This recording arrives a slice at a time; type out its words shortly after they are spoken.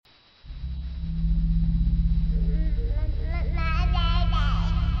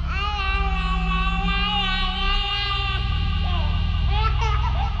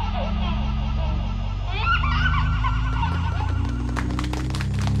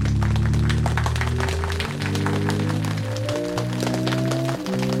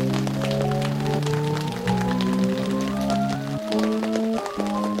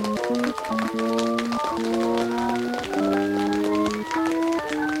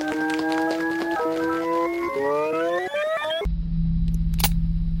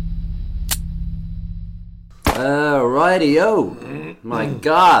Rightio. My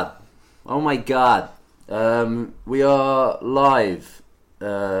God. Oh my God. We are live. It's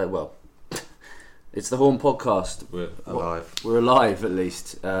the Horn Podcast. We're alive. We're alive, at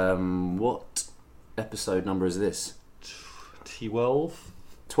least. What episode number is this? T12?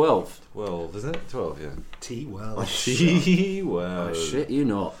 12. 12, isn't it? 12, yeah. T-Well. T12. I shit you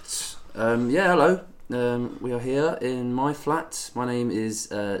not. Hello. We are here in my flat. My name is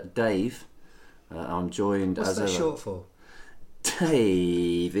Dave. I'm joined What's as that ever. short for?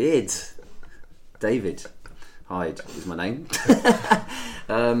 David Hyde is my name.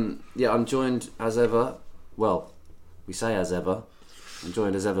 I'm joined as ever. Well, we say as ever. I'm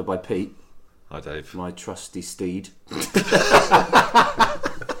joined as ever by Pete. Hi, Dave. My trusty steed. Over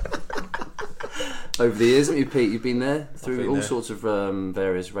the years, haven't you, Pete? You've been there through all sorts of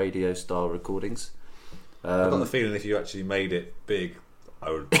various radio style recordings. I've got the feeling if you actually made it big, I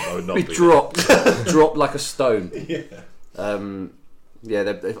would not we be dropped like a stone. Yeah. I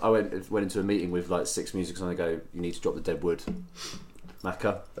went into a meeting with like 6 musics and I go, you need to drop the dead wood.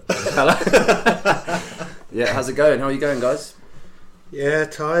 Macca. Hello. Yeah, how's it going? How are you going, guys? Yeah,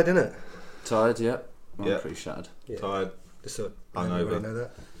 tired, innit? Tired, yeah. I'm Yeah. pretty shattered. Yeah. Tired. Just sort of Hungover. really know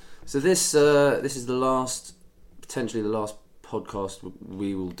that. So this is potentially the last podcast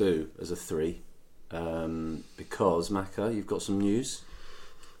we will do as a three, because Macca, you've got some news.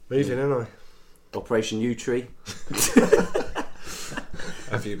 Moving, ain't I? Operation U Tree.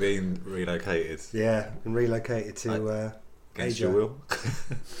 Have you been relocated? Yeah, been relocated to Against Asia. your will?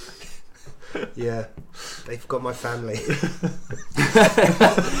 Yeah, they've got my family.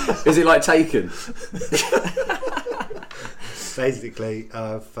 Is it like Taken? Basically,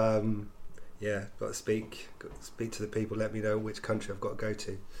 I've got to speak to the people. Let me know which country I've got to go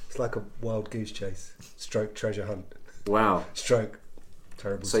to. It's like a wild goose chase, stroke treasure hunt, Wow. stroke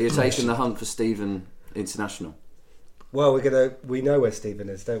terrible. So you're taking the hunt for Stephen International. Well, we know where Stephen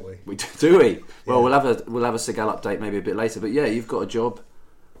is, don't we? Do we? Well, Yeah. we'll have a Segal update maybe a bit later. But yeah, you've got a job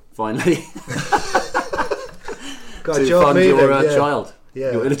finally Got to a job fund moving, your yeah. child,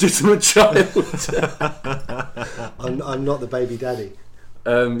 Yeah. your illegitimate child. I'm not the baby daddy.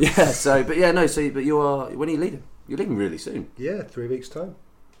 But you are. When are you leaving? You're leaving really soon. Yeah, 3 weeks time.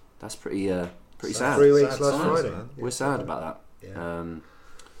 That's pretty sad. 3 weeks Sad last times, Friday. man. We're sad about that. Yeah.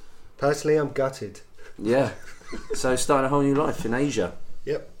 Personally, I'm gutted. Yeah. So starting a whole new life in Asia.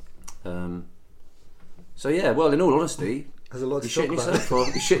 Yep. Well, in all honesty, There's a lot you to talk shitting about. yourself for.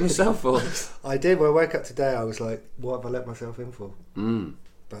 You shitting yourself for. I did. When I woke up today, I was like, "What have I let myself in for?"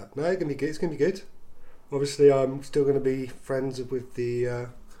 But no, it's gonna be good. It's gonna be good. Obviously, I'm still gonna be friends with the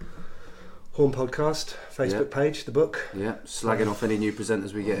Horn Podcast Facebook page, the book. Yeah, slagging off any new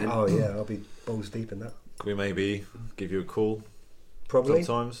presenters we get in. Oh yeah, I'll be balls deep in that. Can we maybe give you a call Probably.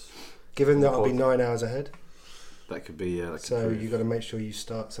 sometimes? Given that I'll be 9 hours ahead, That could be. so you got to make sure you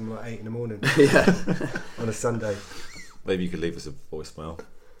start something like 8 in the morning Yeah. on a Sunday. Maybe you could leave us a voicemail.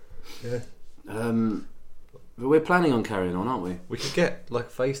 Yeah. But we're planning on carrying on, aren't we? We could get like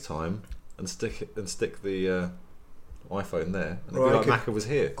FaceTime and stick the iPhone there, and it'd Or be I like could- Macca was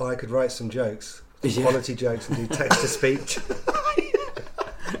here. I could write some jokes, Yeah. quality jokes, and do text to speech.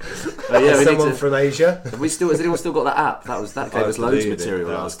 Oh, yeah, we need Someone to. from Asia. Has anyone still got that app? That gave us loads of deleted it. material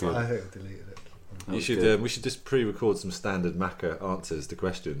That last was time. I think I deleted it. That You was should. good. We should just pre-record some standard Macca answers to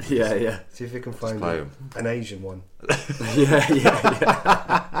questions. Yeah. See if you can Just find play 'em. an Asian one.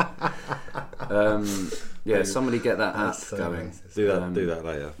 Yeah. Somebody get that app That's so going. racist. Do that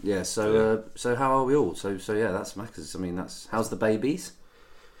later. Yeah. So how are we all? So yeah, that's Macca's. I mean, how's the babies?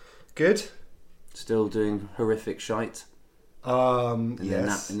 Good. Still doing horrific shite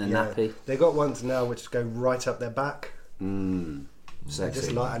Yes. in the nappy. They got ones now which go right up their back. They Just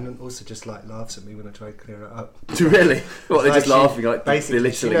and also just laughs at me when I try to clear it up. Really? What? They're just She- laughing, like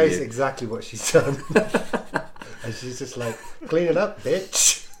basically she belittling knows you. exactly what she's done. And she's just like, clean it up,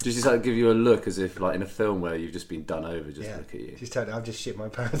 bitch. Does she like give you a look as if like in a film where you've just been done over? Just look at you. She's telling me, I've just shit my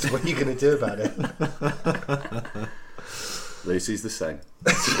pants. What are you going to do about it? Lucy's the same.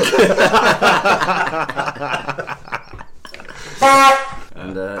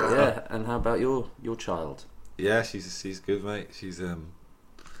 And and how about your child? Yeah, she's good, mate. She's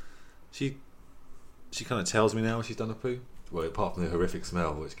she kind of tells me now when she's done a poo. Well, apart from the horrific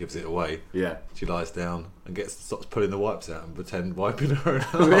smell, which gives it away, Yeah. she lies down and starts pulling the wipes out and pretend wiping her own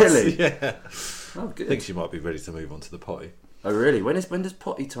arse. Really? Yeah. Oh, I good. think she might be ready to move on to the potty. Oh, really? When does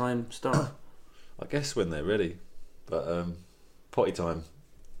potty time start? I guess when they're ready, but potty time.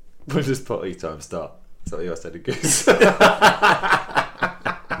 When does potty time start? Something I said a goose.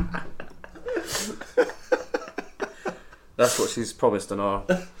 That's what she's promised on our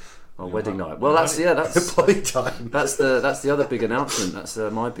wedding night. Well, that's Party time. that's the other big announcement. That's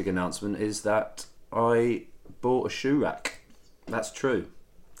my big announcement is that I bought a shoe rack. That's true.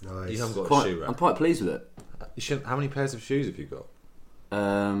 Nice. You haven't got a shoe rack. I'm quite pleased with it. How many pairs of shoes have you got?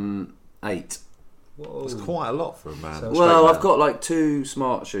 8. Whoa. That's quite a lot for a man. So- Well, man. I've got like 2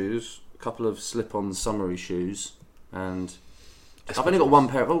 smart shoes, a couple of slip-on summery shoes, and I've only got one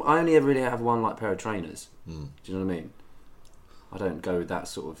pair. I only ever really have one like pair of trainers. Do you know what I mean? I don't go with that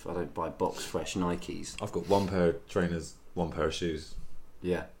sort of. I don't buy box fresh Nikes. I've got one pair of trainers, one pair of shoes.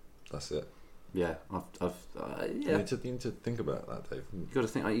 Yeah, That's it. yeah. You You need to think about that, Dave. got to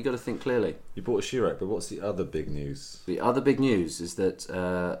think. You got to think clearly. You bought a shoe rack, but what's the other big news? The other big news is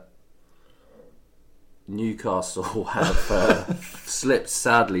that Newcastle have slipped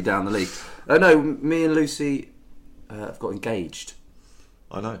sadly down the league. Oh no, me and Lucy have got engaged.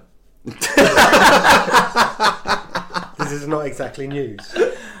 I know. This is not exactly news.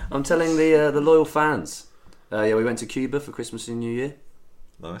 I'm telling the loyal fans. Yeah, we went to Cuba for Christmas and New Year,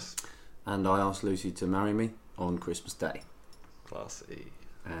 Nice. and I asked Lucy to marry me on Christmas Day. Classy.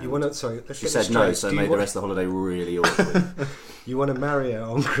 And You want to? Sorry, let's she get said this no, straight. so it Do you made the want- rest of the holiday really awkward. You want to marry her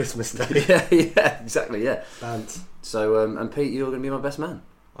on Christmas Day? yeah, exactly, yeah. Bant. So, and Pete, you're going to be my best man.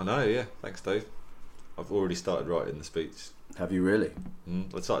 I know, yeah. Thanks, Dave. I've already started writing the speech. Have you really?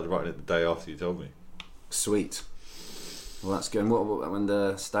 I started writing it the day after you told me. Sweet. Well, that's good. And when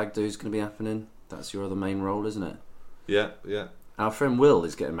the stag do's going to be happening, that's your other main role, isn't it? Yeah. Our friend Will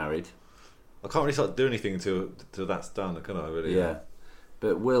is getting married. I can't really start doing anything till that's done, can I? Really? Yeah.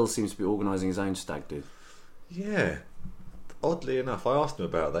 But Will seems to be organising his own stag do. Yeah. Oddly enough, I asked him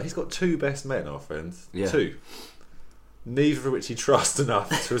about that. He's got 2 best men, our friends. Yeah. 2. Neither of which he trusts enough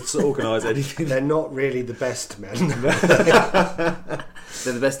to organise anything. They're not really the best men. They're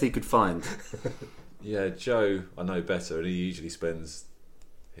the best he could find. Yeah, Joe, I know better, and he usually spends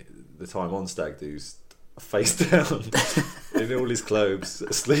the time on stag do's face down in all his clothes,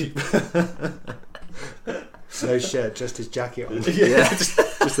 asleep. No shirt, just his jacket on. Yeah.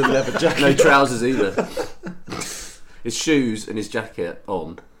 Just a leather jacket. No trousers either. His shoes and his jacket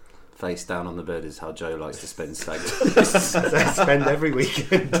on, face down on the bed, is how Joe likes to spend stag do's. They spend every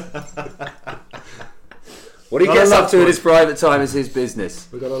weekend. What he Not a gets lot up to for in his private time is his business.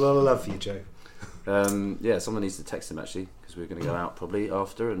 We've got a lot of love for you, Joe. Yeah, someone needs to text him actually, because we're going to go out probably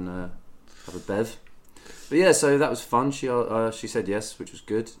after and have a bev. But yeah, so that was fun. She said yes, which was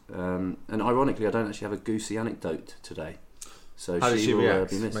good. And ironically, I don't actually have a goosey anecdote today. So How did she will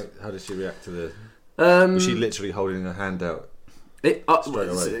react? be missed. Mate, how did she react to the... Was she Um, literally holding her hand out? It Straight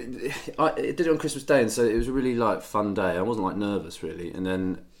away. I did it on Christmas Day, and so it was a really like fun day. I wasn't like nervous really, and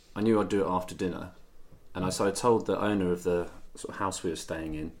then I knew I'd do it after dinner, and I told the owner of the sort of house we were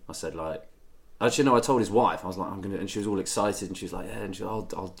staying in. I said like, actually no, I told his wife. I was like, I'm gonna, and she was all excited, and she was like, yeah, and she,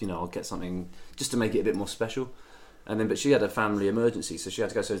 I'll get something just to make it a bit more special. And then, but she had a family emergency, so she had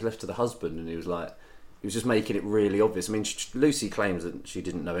to go. So it was left to the husband, and he was just making it really obvious. I mean, Lucy claims that she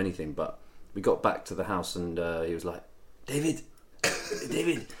didn't know anything, but we got back to the house, and he was like, David.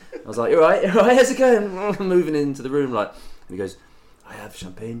 I was like, you're right, how's it going? I'm moving into the room, like, and he goes, I have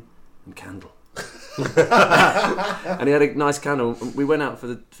champagne and candle. And he had a nice candle. We went out for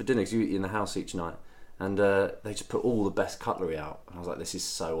dinner, because you eat in the house each night, and they just put all the best cutlery out, and I was like, this is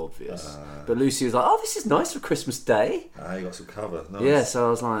so obvious. But Lucy was like, oh, this is nice for Christmas Day. You got some cover. Nice. Yeah, so I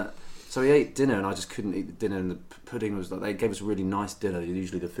was like, so we ate dinner, and I just couldn't eat the dinner, and the pudding was like, they gave us a really nice dinner.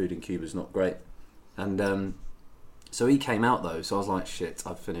 Usually the food in Cuba is not great, and so he came out though, so I was like, shit,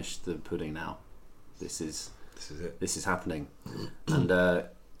 I've finished the pudding now. This is it. This is happening. And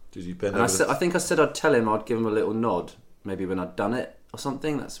Did you bend and over I think I said I'd tell him, I'd give him a little nod, maybe when I'd done it or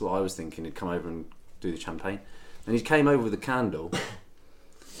something. That's what I was thinking. He'd come over and do the champagne, and he came over with a candle,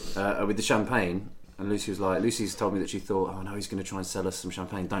 with the champagne. And Lucy's told me that she thought, oh no, he's going to try and sell us some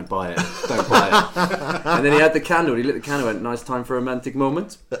champagne. Don't buy it. Don't buy it. And then he had the candle. He lit the candle. Went, nice time for a romantic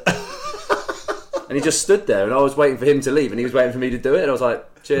moment. And he just stood there, and I was waiting for him to leave, and he was waiting for me to do it. And I was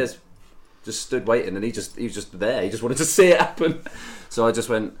like, cheers. Just stood waiting, and he was just there. He just wanted to see it happen. So I just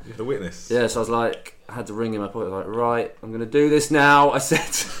went, You had a witness. yeah. So I was like, I had to ring him up. I was like, right, I'm going to do this now. I said,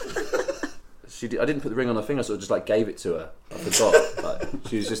 I didn't put the ring on her finger. I sort of just like gave it to her. I forgot. Like,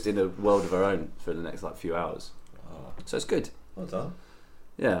 she was just in a world of her own for the next like few hours. So it's good. Well done.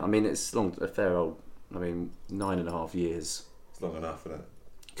 Yeah, I mean it's a fair old. I mean 9.5 years. It's long enough, isn't it?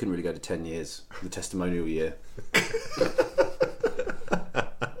 Couldn't really go to 10 years. The testimonial year.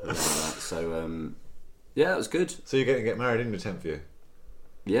 So yeah, that was good. So you're going to get married in your 10th year?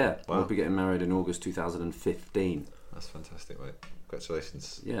 Yeah, Wow. we'll be getting married in August 2015. That's fantastic, mate.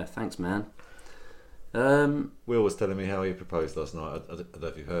 Congratulations. Yeah, thanks, man. Will was telling me how he proposed last night. I don't know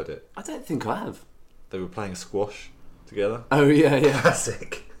if you've heard it. I don't think I have. They were playing squash together, Oh yeah, yeah.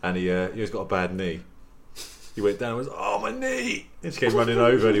 Classic. and he was got a bad knee. He went down and was, oh, my knee! And she came running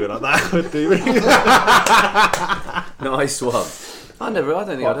over and he went like that would do me. Nice one. I don't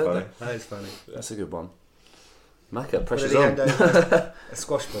think I'd heard that. That is funny. That's a good one. Macca, What pressure's did he on. hand over? A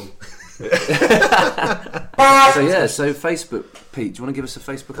squash ball. So Facebook, Pete, do you want to give us a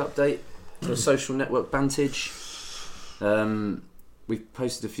Facebook update? For social network Bantage. We've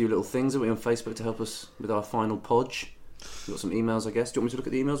posted a few little things, haven't we, on Facebook to help us with our final podge. We've got some emails, I guess. Do you want me to look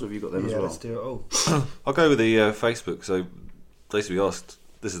at the emails, or have you got them as Yeah, well? let's do it all. I'll go with the Facebook. So basically asked,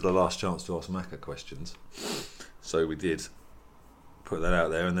 this is the last chance to ask Macca questions. So we did put that out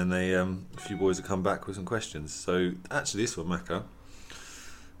there, and then they a few boys have come back with some questions. So actually this one, Macca, it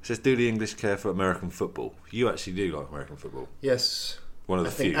says, do the English care for American football? You actually do like American football. Yes. One of I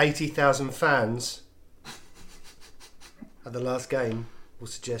the think few. 80,000 fans at the last game will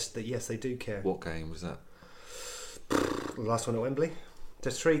suggest that yes, they do care. What game was that? The last one at Wembley.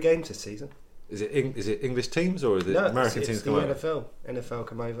 There's 3 games this season. Is it English teams or is it No, American it's teams the come over? NFL. NFL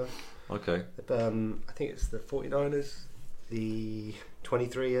come over. Okay. I think it's the 49ers, the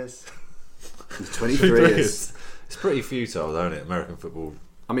 23ers. 23 years. It's pretty futile, though, isn't it? American football.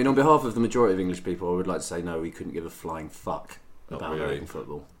 I mean, on behalf of the majority of English people, I would like to say no, we couldn't give a flying fuck Not about really. American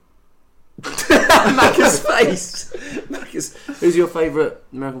football. Macca's face! Who's your favourite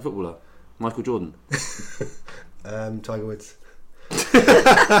American footballer? Michael Jordan? Tiger Woods.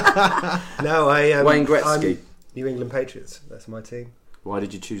 No, Wayne Gretzky? I'm New England Patriots. That's my team. Why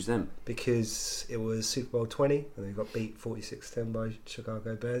did you choose them? Because it was Super Bowl 20 and they got beat 46-10 by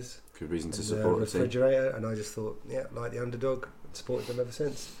Chicago Bears. Good reason to And, support the team. refrigerator, and I just thought, yeah, like the underdog, supported them ever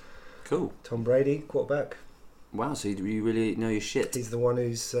since. Cool. Tom Brady, quarterback. Wow, so you really know your shit. He's the one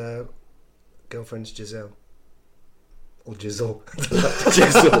whose girlfriend's Giselle. Or Giselle,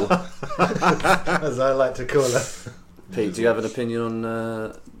 Jizzle. as I like to call her. Pete, do you have an opinion on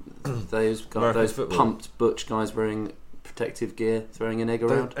those American those football. pumped butch guys wearing protective gear, throwing an egg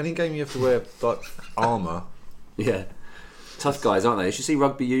around? Any game you have to wear like armour. Yeah. Tough guys, aren't they? You should see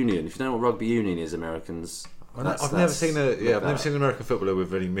rugby union. If you don't know what rugby union is, Americans. I've never seen an American footballer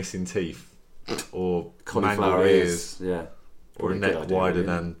with any missing teeth or cauliflower mangled ears. Yeah. or a Probably a neck good idea, wider really.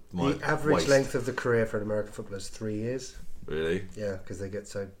 than my The average waist. length of the career for an American footballer is 3 years. Really, Yeah, because they get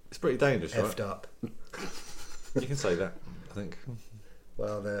so it's pretty dangerous, right? effed up. You can say that. I think.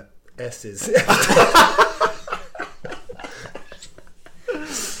 Well, the S is.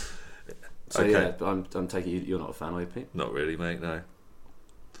 So Okay. yeah, I'm taking you're not a fan, are you, Pete? Not really, mate. No.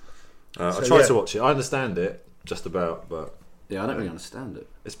 I So, tried yeah. to watch it. I understand it just about, but Yeah, I don't really understand it.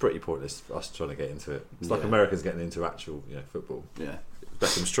 it's pretty pointless us trying to get into it. It's like Yeah. Americans getting into actual, football. Yeah.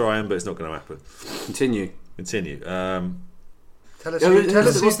 Beckham's trying, but it's not going to happen. Continue. Continue. Tell us. Yeah, tell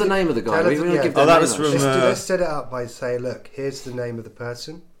us what's the name of the guy? tell We us- don't yeah. give Oh, their that name was out. from- Let's set it up by saying, look, here's the name of the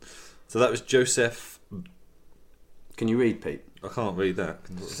person. So that was Joseph. Can you read, Pete? I can't read that.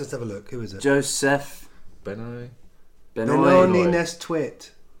 Let's just have a look. Who is it? Joseph Benoi. Benoit Benoni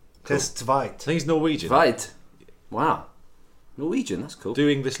Nestwit. Cool. Testvite. I think he's Norwegian. Veit. Wow. Norwegian, that's cool. Do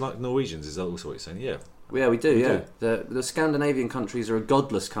English like Norwegians? Is that also what you're saying? Yeah. Yeah, we do, We yeah. do. The Scandinavian countries are a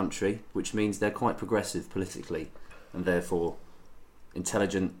godless country, which means they're quite progressive politically and therefore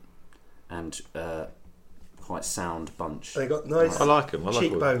intelligent and quite sound bunch. They got nice I like him. I like all-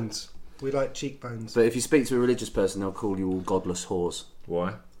 cheekbones. We like cheekbones. But if you speak to a religious person, they'll call you all godless whores,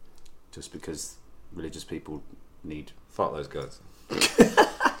 Why? just because religious people need... Fuck those guys.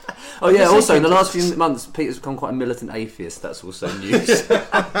 Oh yeah, just also in the thinking- last few months, Peter's become quite a militant atheist. That's also news.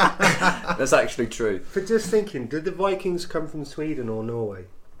 That's actually true. But just thinking, did the Vikings come from Sweden or Norway?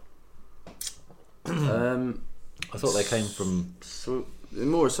 I thought they came from. They're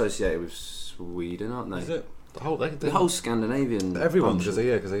more associated with Sweden, aren't they? Is it the whole? The whole Scandinavian. Everyone, bunch because of-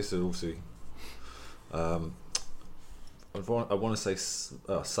 they used to also. I want to say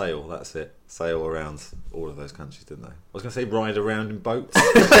sail. That's it. Sail around all of those countries, didn't they? I was going to say ride around in boats.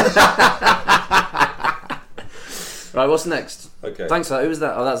 Right, what's next? Okay. Thanks for that. Who was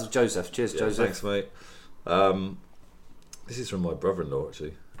that? Oh, that's Joseph. Cheers, Yeah, Joseph. thanks, mate. This is from my brother-in-law,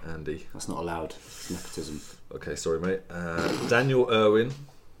 actually, Andy. That's not allowed. It's nepotism. Okay, sorry, mate. Daniel Irwin.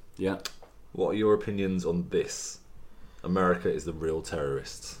 Yeah. What are your opinions on this? America is the real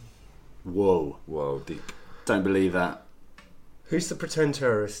terrorist. Whoa. Whoa, deep. Don't believe that. Who's the pretend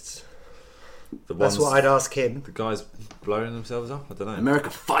terrorists? The That's ones, what I'd ask him. the guys blowing themselves up. I don't know. America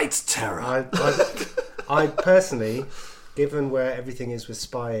fights terror. I personally, given where everything is with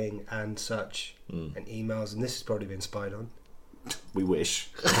spying and such, and emails, and this has probably been spied on, We wish.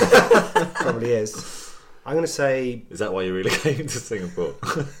 probably is. I'm going to say... Is that why you really came to Singapore?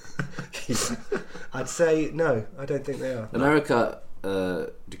 I'd say no, I don't think they are. America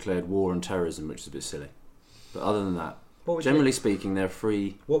declared war on terrorism, which is a bit silly. But other than that, generally speaking, they're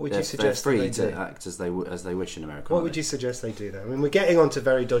free. What would you suggest they're free they to do? act as they wish in America. What would you suggest they do, though? I mean, we're getting onto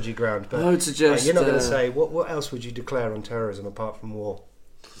very dodgy ground, but I would suggest you're not going to say what else would you declare on terrorism apart from war?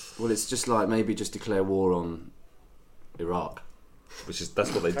 Well, it's just like maybe just declare war on Iraq. That's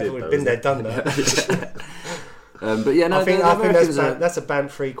what they did. We've been there, done that. But yeah, no, I think Americans that's a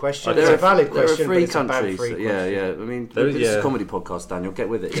ban-free question. They're It's a valid question, They're a free but it's a country. ban-free So, question. yeah. I mean, this is a comedy podcast, Daniel. Get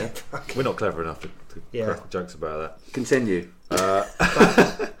with it, yeah. We're not clever enough to crack jokes about that. Continue.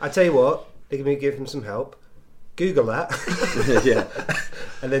 I tell you what, give him some help. Google that, Yeah.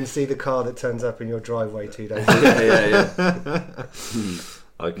 and then see the car that turns up in your driveway 2 days. Yeah.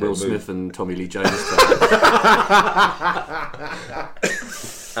 Okay, Will Smith and Tommy Lee Jones.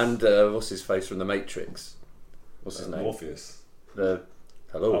 And what's his face from The Matrix? What's his name? Morpheus. Hello.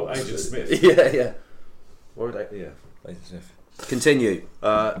 Oh, Agent Smith. Yeah. Agent Smith. Continue.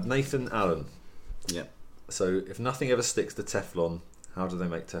 Nathan Allen. Yeah. So, if nothing ever sticks to Teflon, how do they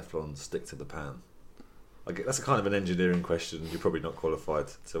make Teflon stick to the pan? That's a kind of an engineering question. You're probably not qualified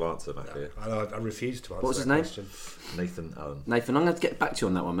to answer, Mac. I refuse to answer. What was his that name? question. Nathan Allen. Nathan, I'm going to get back to you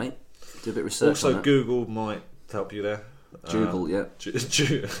on that one, mate. Do a bit of research. Also, on that. Google might help you there. Google, yeah.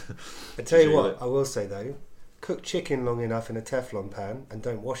 I tell you what, I will say though, cook chicken long enough in a Teflon pan and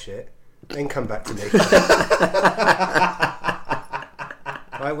don't wash it, then come back to me.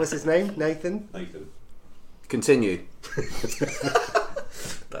 Right, what's his name? Nathan? Nathan. Continue.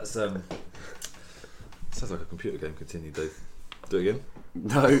 That's sounds like a computer game. Continue, Dave. Do it again.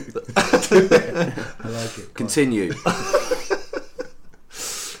 No. I like it. Continue.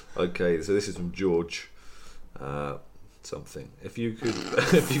 Okay, so this is from George. Something. If you could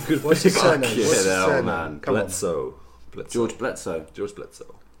What's his pick- surname? Yeah, What's his there, surname? man. Come on. Bledsoe. George Bledsoe. George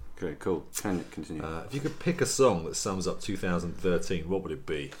Bledsoe. Okay, cool. Continue. If you could pick a song that sums up 2013, what would it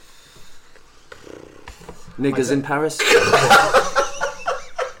be? Niggers in Paris.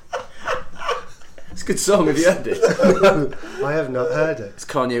 It's a good song. Have you heard it? I have not heard it. It's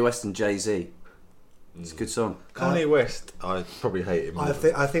Kanye West and Jay-Z. It's a good song. Kanye West. I probably hate him. I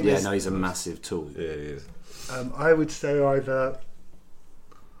think Yeah, there's- no, he's a massive tool. Yeah, he is. I would say either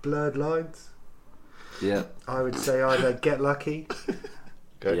Blurred Lines. Yeah. I would say either Get Lucky,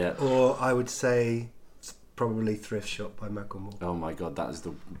 Okay. Yeah. or I would say probably Thrift Shop by Macklemore. Oh my god, that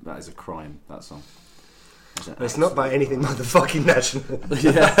is a crime. That song. But it's not by anything motherfucking national.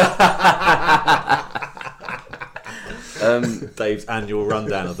 Dave's annual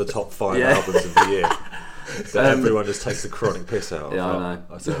rundown of the top 5 Yeah. albums of the year. That everyone just takes the chronic piss out of. Yeah, I know.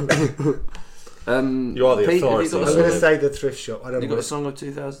 You are the Pete, have authority. you got I'm a going song- to say the Thrift Shop. I don't You know. got a song of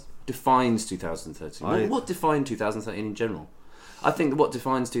 2000 defines 2013. What defined 2013 in general? I think that what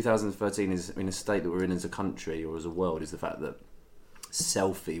defines 2013 is in a state that we're in as a country or as a world is the fact that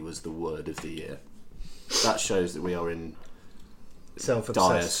selfie was the word of the year. That shows that we are in dire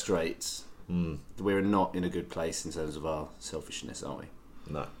Self-obsessed. straits. We're not in a good place in terms of our selfishness, are we?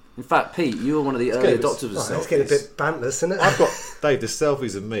 No. In fact, Pete, you were one of the early good. adopters of Right, selfies. it's getting a bit bantless, isn't it? I've got Dave. There's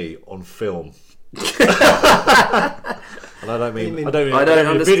selfies of me on film. And I don't mean I don't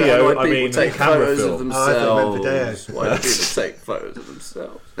understand video. why I people mean take camera photos film. of Oh, I thought you meant themselves. video. Why do people take photos of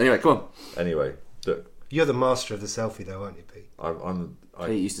themselves? Anyway, come on. Anyway, look, You're the master of the selfie, though, aren't you, Pete?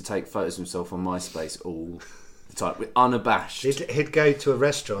 Pete used to take photos of himself on MySpace all the time, with unabashed. He'd go to a I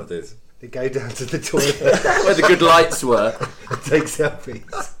restaurant. did. He'd go down to the toilet, Where the good lights were. take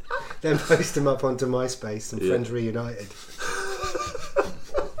selfies, then post them up onto MySpace and Yeah. Friends Reunited.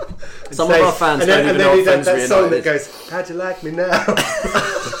 Some of our fans don't even know he'd have Friends that song that Reunited. goes, "How'd you like me now?"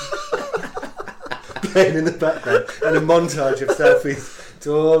 Playing in the background, and a montage of selfies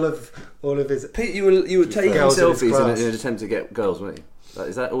to all of his. Pete, you were taking Girls in his selfies class. in an attempt to get girls, weren't you?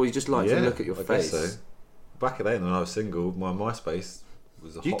 Is that, or you just like to look at your I face? guess so. Back then, when I was single, my MySpace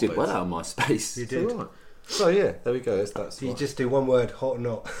was a You did well out of MySpace. You did. Right. So yeah, there we go. That's Do you just do one word, hot or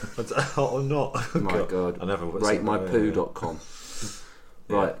not? hot or not? Oh my god. I never RateMyPoo.com.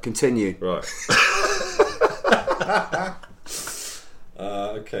 Yeah. Right, continue. Right.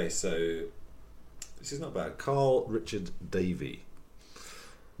 Okay, so this is not bad. Carl Richard Davey.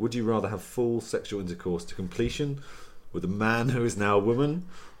 Would you rather have full sexual intercourse to completion with a man who is now a woman,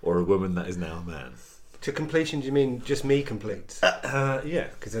 or a woman that is now a man? To completion, do you mean just me complete? Yeah.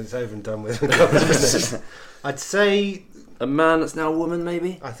 Because it's over and done with in a couple of minutes. I'd say, A man that's now a woman,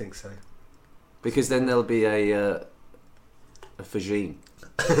 maybe? I think so. Because then there'll be a vagine.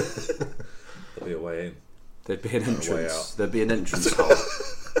 There'll be a way in. There'd be an way entrance. out. There'd be an entrance hole.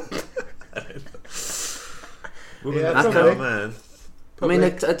 Women Yeah, that probably. become a man. I mean,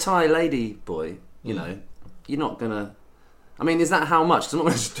 a Thai lady boy, you know, you're not gonna. I mean, is that how much? 'Cause I'm not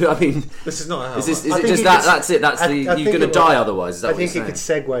going to do. I mean, This is not how is it I think just you that? could- That's it. That's I you're think going to it die will. otherwise. Is that I what you're think it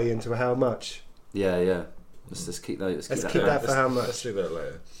saying? could segue into how much. Yeah, yeah. Let's keep that. Let's Let's keep keep that. that for how much. Let's do that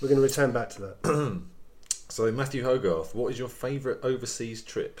later. We're going to return back to that. So, Matthew Hogarth, what is your favourite overseas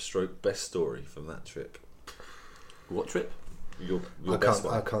trip? Stroke best story from that trip. What trip? Your I best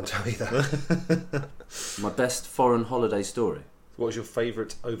can't. I one. can't tell you that. My best foreign holiday story. What was your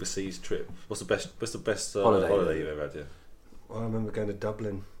favourite overseas trip? What's the best Holiday. holiday you've ever had? Yeah. Well, I remember going to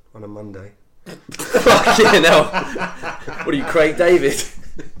Dublin on a Monday. Fucking hell! What are you, Craig David?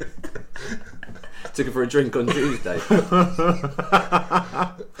 Took him for a drink on Tuesday.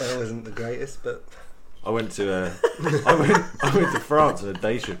 That wasn't the greatest, but I went to I went to France on a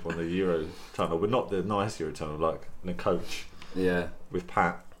day trip on the Euro tunnel, but not the nice Euro tunnel, like in a coach Yeah, with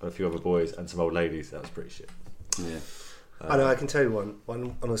Pat and a few other boys and some old ladies. That was pretty shit. yeah. I know I can tell you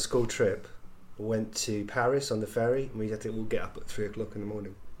one on a school trip. We went to Paris on the ferry, and we had to all get up at 3:00 in the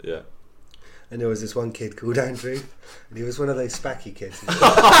morning. Yeah. And there was this one kid called Andrew, and he was one of those spacky kids.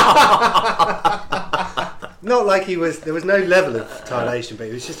 Not like he was. There was no level of retardation, but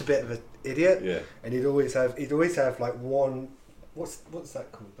he was just a bit of an idiot. Yeah. And he'd always have like one. What's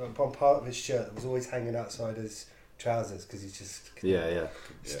that called? One part of his shirt that was always hanging outside his trousers because he's just Yeah.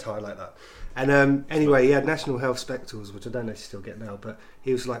 just tied like that. And anyway, he had National Health spectacles, which I don't know if you still get now, but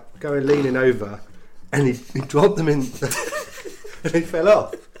he was like leaning over, and he dropped them in, and he fell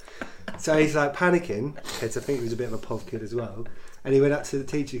off. So he's like panicking, because I think he was a bit of a pov kid as well. And he went up to the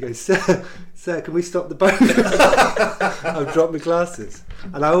teacher and goes, Sir, can we stop the boat? I've dropped my glasses.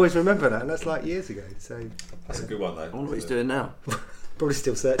 And I always remember that, and that's like years ago. So That's a good one though. I wonder what he's doing now. probably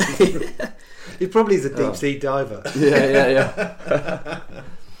still searching. He probably is a deep sea diver. Yeah.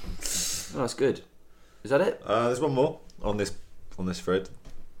 Oh, that's good. Is that it? There's one more on this thread.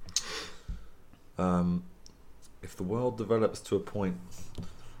 If the world develops to a point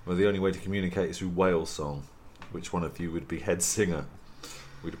where the only way to communicate is through whale song, which one of you would be head singer?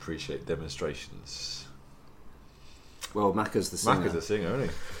 We'd appreciate demonstrations. Well, Macca's the singer. Mac is a singer, isn't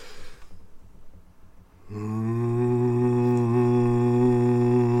he?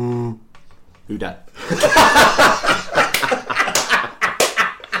 Who dat?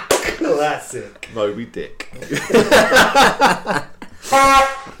 Classic. Moby Dick.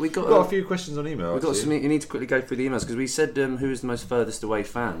 We got Got a few questions on email. we got actually. some. You need to quickly go through the emails because we said who was the most furthest away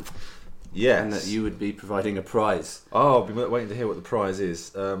fan, Yes. and that you would be providing a prize. Oh, I've been waiting to hear what the prize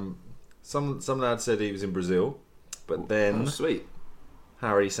is. Some lad said he was in Brazil, but then Oh, sweet,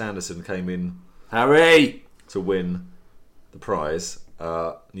 Harry Sanderson came in Harry. to win the prize.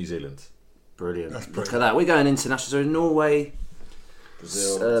 New Zealand. Brilliant. That's Look at that. We're going international. So Norway,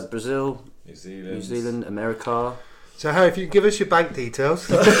 Brazil, New New Zealand, America. So Harry, if you give us your bank details,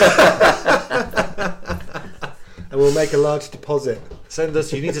 and we'll make a large deposit. Send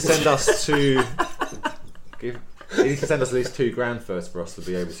us. You need to send us to. You need to send us at least $2,000 first for us to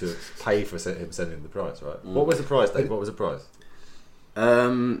be able to pay for him sending the prize, right? What was the prize, Dave? What was the prize?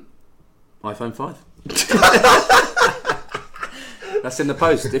 iPhone 5. That's in the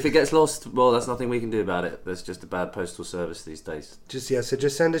post. If it gets lost, well, that's nothing we can do about it. There's just a bad postal service these days. So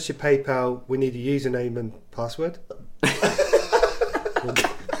just send us your PayPal. We need a username and password.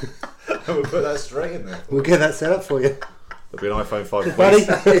 We'll put that straight in there. We'll get that set up for you. There'll be an iPhone 5. Buddy.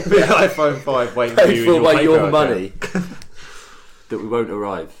 There'll be an iPhone 5 waiting for Pay you for in by your your PayPal money that we won't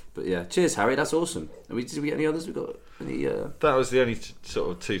arrive. But yeah, cheers, Harry. That's awesome. Did we get any others? We got any? That was the only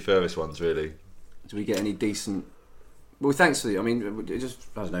sort of two furthest ones, really. Did we get any decent? Well, thanks for the. I mean, I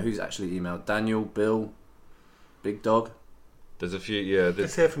don't know who's actually emailed. Daniel, Bill, Big Dog. There's a few, yeah. Let's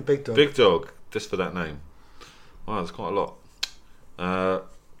There's hear from Big Dog. Big Dog, just for that name. Wow, there's quite a lot.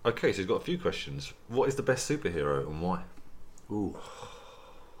 Okay, so he's got a few questions. What is the best superhero and why? Ooh,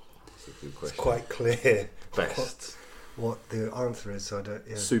 That's a good It's question. quite clear Best. what the answer is. So I don't.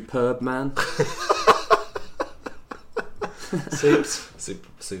 Yeah. superb man. Soups.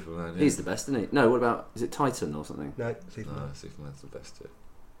 Superman, yeah. He's the best, isn't he? No, what about? Is it Titan or something? No, Superman. No, Superman's the best, too.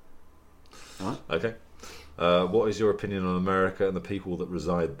 Alright. Okay. What is your opinion on America and the people that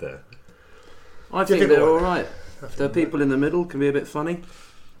reside there? I think Difficult they're one. all right. The people in the middle can be a bit funny,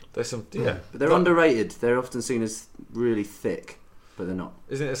 There's some, yeah. but they're underrated. They're often seen as really thick, but they're not.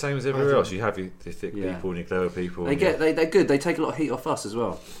 Isn't it the same as everywhere else? You have your thick Yeah. people and your clever people. They're good. They take a lot of heat off us as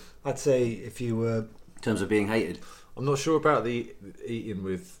well, I'd say if you were. in terms of being hated. I'm not sure about the eating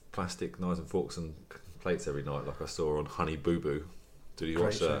with plastic knives and forks and plates every night, like I saw on Honey Boo Boo. Did you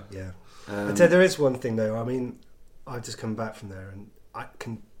watch that? Yeah. Um, I'd say there is one thing though. I mean, I've just come back from there, and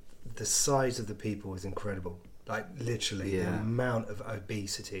the size of the people is incredible. Like literally, the amount of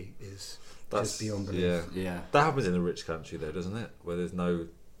obesity is just beyond belief. Yeah. That happens in a rich country, though, doesn't it? Where there's no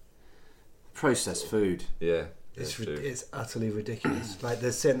processed food. Yeah, it's utterly ridiculous. Like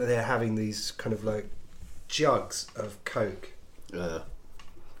they're sitting there having these kind of like jugs of Coke,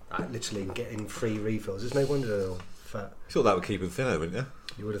 literally getting free refills. There's no wonder they're all fat. You thought that would keep them thinner, wouldn't you?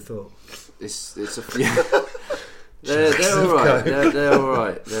 You would have thought. It's a they're all right. They're all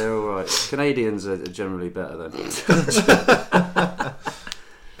right. They're all right. Canadians are generally better though.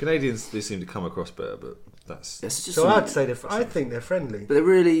 Canadians, they seem to come across better, but that's. So I'd say I think they're friendly. But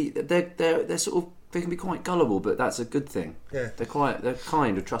they're sort of, they can be quite gullible, but that's a good thing. Yeah, they're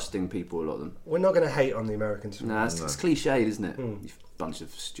kind of trusting people, a lot of them. We're not going to hate on the Americans. No, it's cliched, isn't it? You bunch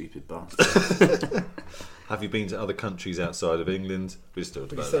of stupid bastards. Have you been to other countries outside of England? We just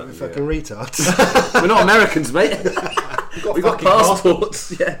talked about that. We're fucking retards. We're not Americans, mate. We've got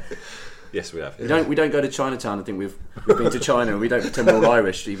passports. Yeah. Yes, we have. Yeah. We don't go to Chinatown and think we've been to China, and we don't pretend we're all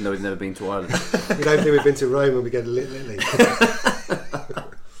Irish, even though we've never been to Ireland. We don't think we've been to Rome when we go to Italy.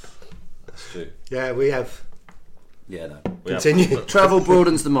 That's true. Yeah, we have. Yeah, no. Continue. Travel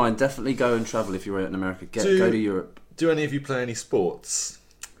broadens the mind. Definitely go and travel if you're in America. Go to Europe. Do any of you play any sports?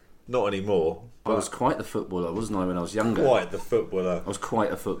 Not anymore. I was quite the footballer, wasn't I, when I was younger? Quite the footballer. I was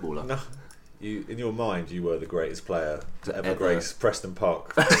quite a footballer. No. You, in your mind, you were the greatest player to ever grace Preston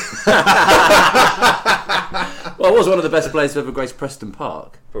Park. Well, I was one of the best players to ever grace Preston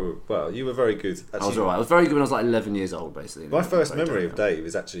Park. Well, you were very good. Actually, I was alright. I was very good when I was like 11 years old, basically. My first memory of Dave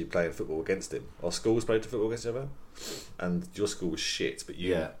is actually playing football against him. Our schools played football against each other, and your school was shit, but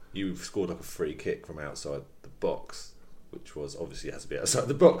you scored like a free kick from outside the box, which was obviously has to be outside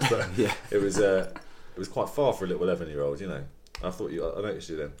the box, but it was quite far for a little 11-year-old, you know. I noticed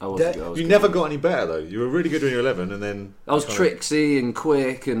you then. You never got any better though. You were really good when you were 11, and then I was tricksy and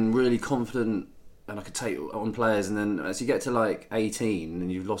quick and really confident, and I could take on players. And then as you get to like 18,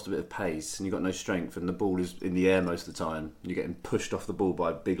 and you've lost a bit of pace, and you've got no strength, and the ball is in the air most of the time, and you're getting pushed off the ball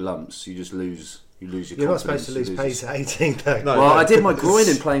by big lumps. You just lose. You lose your. You're not supposed to lose pace at 18, though. No, I did my groin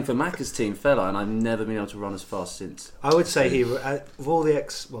in playing for Macca's team, fella, and I've never been able to run as fast since. I would say of all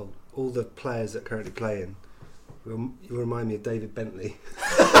the players that currently play in. You remind me of David Bentley.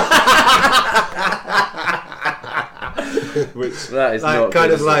 Which that is like, not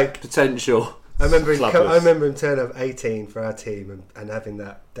kind of like potential. I remember him turning up 18 for our team and having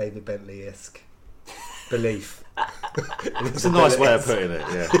that David Bentley-esque belief. It's a nice way of putting it.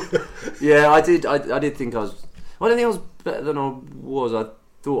 Yeah. Yeah, I did think I was. Well, I don't think I was better than I was. I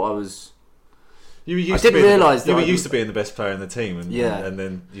thought I was. You were used I didn't realise you were used to being the best player in the team, and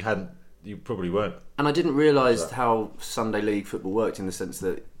then you hadn't. You probably weren't. And I didn't realise how Sunday League football worked, in the sense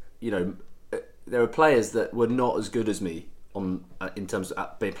that, you know, there were players that were not as good as me in terms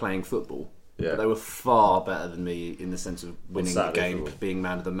of playing football. Yeah. But they were far better than me in the sense of winning the game, football. Being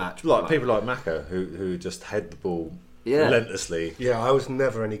man of the match. Like people like Macca, who just head the ball relentlessly. Yeah, I was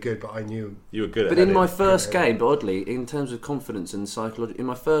never any good, but I knew you were good. But in my first game, but oddly, in terms of confidence and psychology, in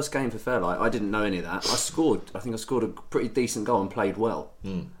my first game for Fairlight, I didn't know any of that. I think I scored a pretty decent goal and played well.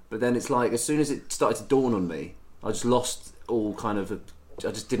 But then it's like, as soon as it started to dawn on me, I just lost all kind of. I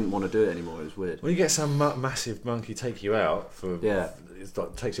just didn't want to do it anymore. It was weird. When you get some massive monkey take you out it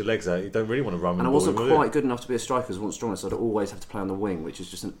takes your legs out. You don't really want to run. And I wasn't quite good enough to be a striker, because I wasn't strong enough, so I'd always have to play on the wing, which is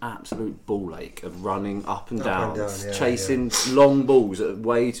just an absolute ball ache of running up and down, chasing long balls that are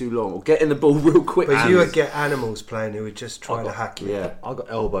way too long, or getting the ball real quick. But you would get animals playing who would just try to hack you. Yeah, I got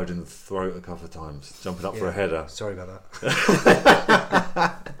elbowed in the throat a couple of times jumping up for a header. Sorry about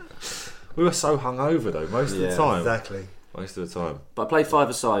that. We were so hungover though most of the time. Exactly. Most of the time. But I played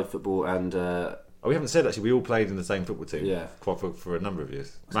five-a-side football, and we haven't said actually. We all played in the same football team. Yeah, quite for a number of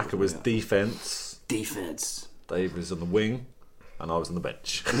years. Macca was defence. Dave was on the wing, and I was on the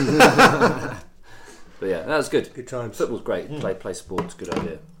bench. But yeah, that was good. Good times. Football's great. Play sports. Good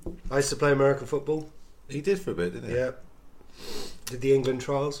idea. I used to play American football. He did for a bit, didn't he? Yeah. Did the England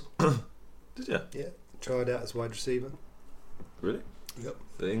trials. Did you? Yeah. Tried out as wide receiver. Really? Yep.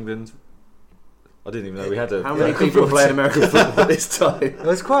 For England. I didn't even know we had a. How many people played American football at this time? There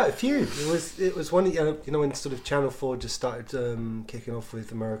was quite a few. It was one, you know, when sort of Channel 4 just started kicking off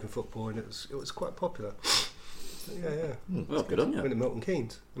with American football, and it was quite popular. Yeah. Well, good on you. Went to Milton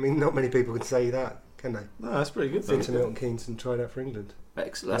Keynes. I mean, not many people can say that, can they? No, that's pretty good. Been to Milton Keynes and tried out for England.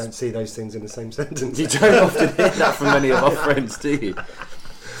 Excellent. You don't see those things in the same sentence. You don't often hear that from many of our friends, do you?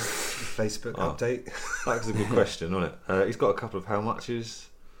 Facebook update. That was a good question, wasn't it? He's got a couple of how muches.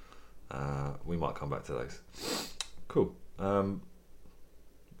 We might come back to those. Cool.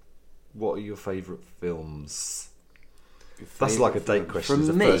 What are your favourite films? That's like a Favourite date question. From It's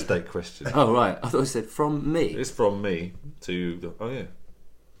a me? first date question. Oh, right. I thought it said from me. It's from me to the. Oh yeah.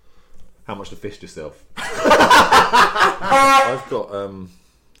 How much to fist yourself? I've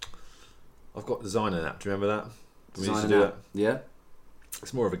got Designer app. Do you remember that? We used to do that. Yeah.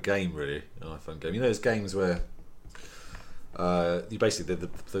 It's more of a game, really, an iPhone game. You know those games where you basically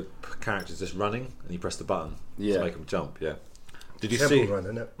the character's just running and you press the button to make them jump. Yeah. Did you see? Run,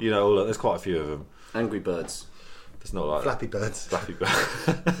 isn't it? You know, there's quite a few of them. Angry Birds. It's not like Flappy Birds. Flappy Bird.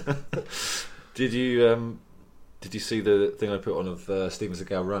 Did you see the thing I put on of Steven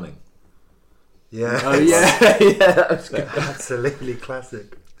Seagal running? Yeah. Oh yeah, yeah. That was good. Absolutely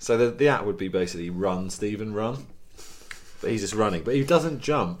classic. So the app would be basically run, Stephen, run. But he's just running. But he doesn't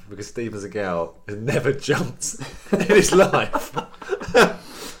jump because Steven Seagal has never jumped in his life.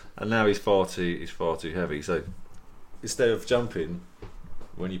 And now he's far too heavy. So instead of jumping,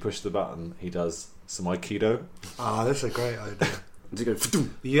 when you push the button, he does some Aikido. Ah, that's a great idea. Does it go?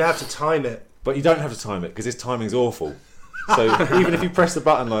 You have to time it. But you don't have to time it because his timing's awful. So even if you press the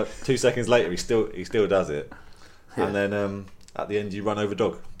button like 2 seconds later, he still does it. Yeah. And then at the end, you run over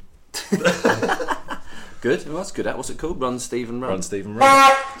dog. Good. Well, that's good. What's it called? Run, Stephen, run. Run, Stephen,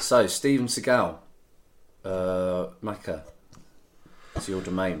 run. So, Steven Seagal, Macca. It's your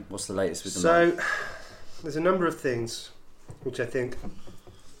domain. What's the latest with the So, there's a number of things which I think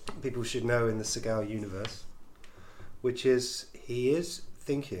people should know in the Seagal universe, which is he is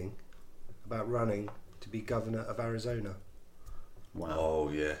thinking about running to be governor of Arizona. Wow.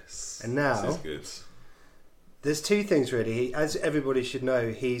 Oh yes. And now, this is good. there's two things really. As everybody should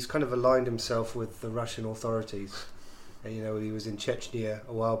know, he's kind of aligned himself with the Russian authorities. You know, he was in Chechnya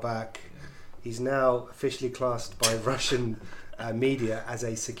a while back. He's now officially classed by Russian media as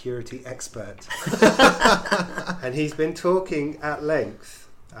a security expert. And he's been talking at length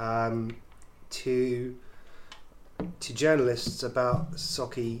to journalists about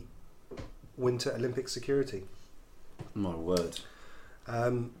Sochi Winter Olympic security. My word.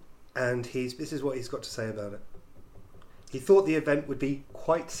 And this is what he's got to say about it. He thought the event would be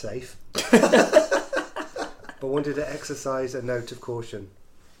quite safe, but wanted to exercise a note of caution.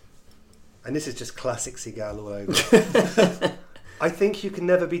 And this is just classic Seagal all over. I think you can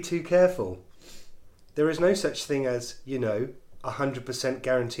never be too careful. There is no such thing as, 100%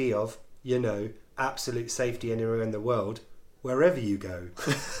 guarantee of, absolute safety anywhere in the world, wherever you go.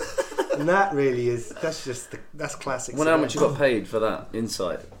 And that really is, that's classic. Well, how much you got paid for that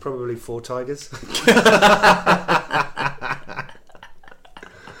insight? Probably 4 tigers.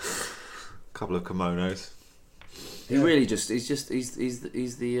 Couple of kimonos. He really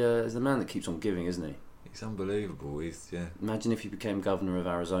he's the man that keeps on giving, isn't he? He's unbelievable. Imagine if he became governor of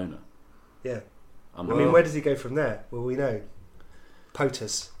Arizona. Yeah. I mean, where does he go from there? Well, we know.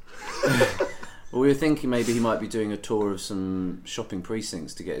 POTUS. Well, we were thinking maybe he might be doing a tour of some shopping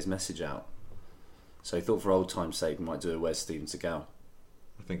precincts to get his message out. So he thought for old time's sake he might do a Where's Steven Seagal.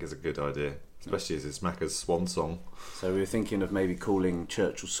 I think it's a good idea, especially as it's Macca's swan song. So we were thinking of maybe calling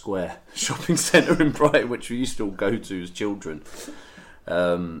Churchill Square shopping centre in Brighton, which we used to all go to as children.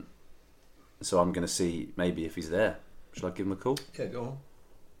 So I'm going to see maybe if he's there. Shall I give him a call? Yeah, go on.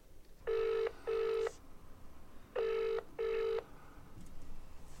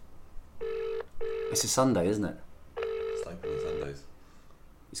 It's a Sunday, isn't it? It's open on Sundays.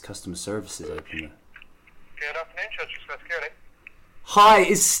 His customer service is open there. Good afternoon, Churchill Square Security. Hi,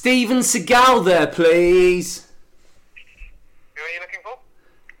 is Steven Seagal there, please? Who are you looking for?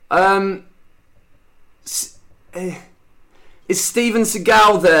 Is Steven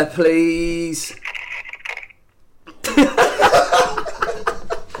Seagal there, please?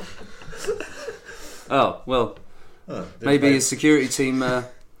 Oh, well, maybe his security team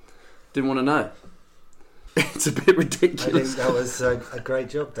didn't want to know. It's a bit I ridiculous. think that was a great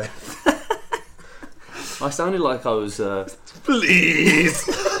job, Dave. I sounded like I was... Please!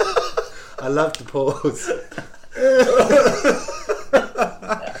 I loved the pause.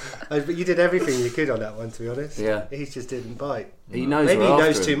 But you did everything you could on that one, to be honest. Yeah. He just didn't bite. He knows Maybe we're he after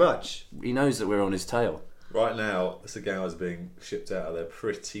knows him. too much. He knows that we're on his tail. Right now, Seagal is being shipped out of there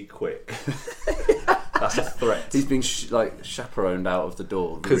pretty quick. That's a threat. He's being chaperoned out of the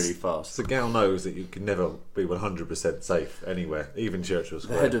door really fast. Seagal knows that you can never be 100% safe anywhere, even Churchill The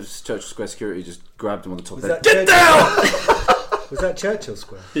Square. head of Churchill Square Security just grabbed him on the top Was of that the head. Churchill? Was that Churchill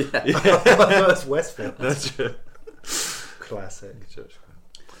Square? Yeah. That's Westfield. That's Classic. Churchill Square.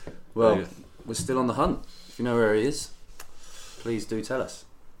 Well, we're still on the hunt. If you know where he is, please do tell us.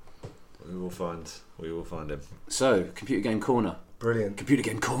 We will find him. So, Computer Game Corner. Brilliant. Computer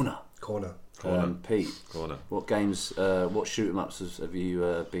Game Corner. Corner. Pete, Corner. what games, what shoot 'em ups have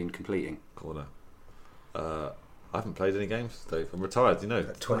you been completing? Corner. I haven't played any games, Dave. I'm retired, you know.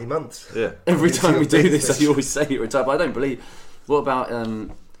 20 months. Yeah. Every time we do this, business. you always say you're retired, but I don't believe. What about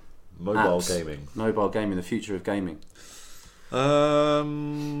Mobile apps? gaming. Mobile gaming, the future of gaming.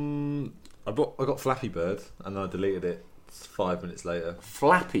 I got Flappy Bird and then I deleted it 5 minutes later.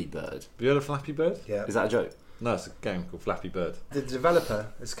 Flappy Bird. Have you heard of Flappy Bird? Yeah. Is that a joke? No, it's a game called Flappy Bird. The developer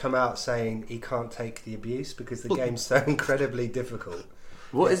has come out saying he can't take the abuse because the game's so incredibly difficult.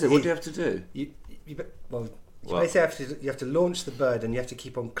 What is it? What do you have to do? You Well- basically you have to launch the bird and you have to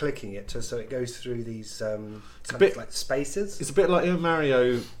keep on clicking it so it goes through these bit- like spaces. It's a bit like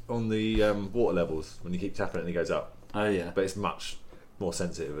Mario on the water levels when you keep tapping it and it goes up. Oh yeah, But it's much more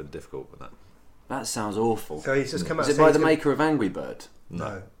sensitive and difficult than that. that sounds awful. So he's just come out. Is it saying by the he's gonna- maker of Angry Bird?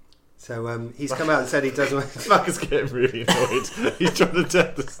 No. So he's come out and said he doesn't. Marcus getting really annoyed. He's trying to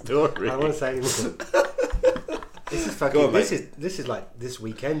tell the story. I don't want to say anymore. This is fucking. Go on, this mate. is like this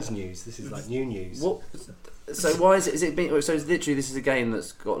weekend's news. This is like new news. What? So why is it? Is it being? So it's literally this is a game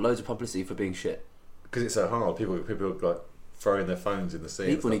that's got loads of publicity for being shit. Because it's so hard. People are like throwing their phones in the sea.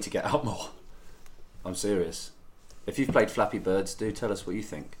 People need to get out more. I'm serious. If you've played Flappy Birds, do tell us what you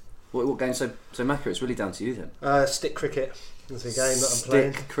think. What game? So Macca, it's really down to you then. Stick cricket is a game that I'm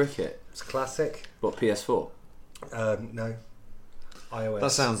playing. Stick cricket. It's classic. What, PS4? No, iOS.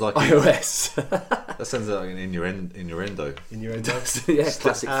 That sounds like iOS. that sounds like an innuendo. in your own Yeah, classic free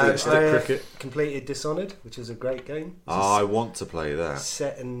stick I cricket. completed Dishonored, which is a great game. It's I want to play that.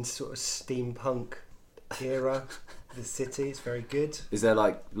 set in sort of steampunk era. The city is very good. Is there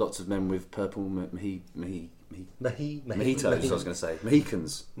like lots of men with purple mojitos? I was going to say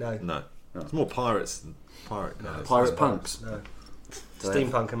Mohicans. No, No, it's more pirates than pirate guys. Pirate punks. no. Do they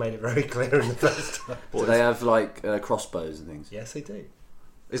have- Steampunk, I made it very clear in the first time. Do they have like crossbows and things? Yes, they do.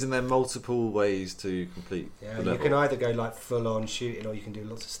 Isn't there multiple ways to complete Yeah, the you level? can either go like full on shooting or you can do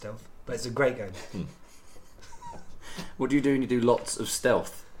lots of stealth. But it's a great game. What do you do when you do lots of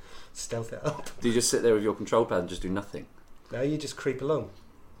stealth? Stealth it up. Do you just sit there with your control pad and just do nothing? No, you just creep along.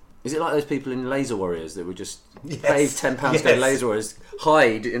 Is it like those people in Laser Warriors that would just Yes. pay £10 to go Yes. Laser Warriors,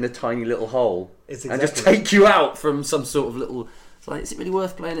 hide in a tiny little hole, It's and just exactly. take you out from some sort of little... It's like, is it really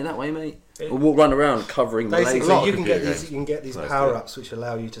worth playing it that way, mate? It- Or walk run around covering the Basically, laser? lot you of can get computer these. You can get these Nice, power ups which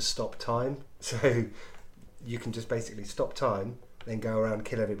allow you to stop time. So you can just basically stop time, then go around,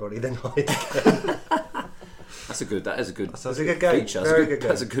 kill everybody, then hide again. That is a good It's a good game. feature. That's Very a good, good game.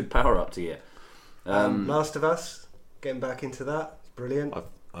 that's a good power up to get. Last of Us, getting back into that, it's brilliant.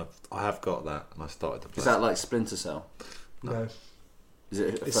 I have got that, and I started to play. Is that like Splinter Cell? No, Is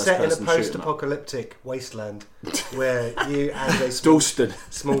it a it's set in a first-person shoot 'em up? post-apocalyptic wasteland where you and a small, Dalston.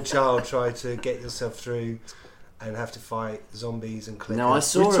 small child try to get yourself through and have to fight zombies and clickers. Now I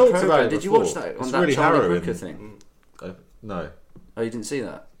saw We a talked about program. it Did you before. watch that on It's that really Charlie harrowing. Brooker thing? No, Oh, you didn't see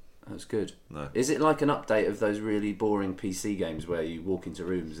that? That's good. no. Is it like an update of those really boring PC games where you walk into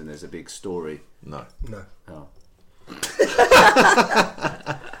rooms and there's a big story? No. No. Oh,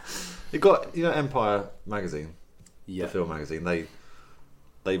 You got Empire magazine, yeah. the film magazine.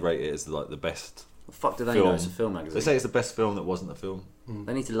 They rate it as like the best. The fuck do they film. know? It's a film magazine. They say it's the best film that wasn't a film.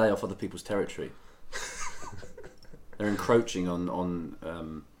 They need to lay off other people's territory. They're encroaching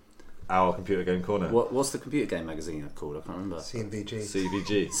on Our computer game corner. what's the computer game magazine called? I can't remember. CMVG,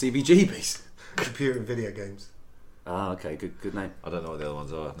 CVG. CBGBs. computer and video games. Ah, okay, good name. I don't know what the other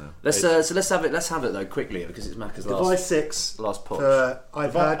ones are now. Let's have it though quickly because it's Macca's Device 6 last pod. for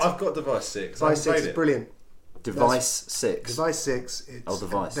iPad. I've got Device 6. Device 6 is brilliant. Device 6. Device 6, it's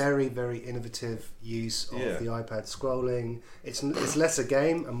Device. a very, very innovative use of Yeah. the iPad scrolling. It's less a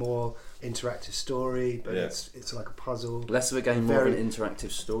game, a more interactive story, but Yeah. it's like a puzzle. Less of a game, more of Very- an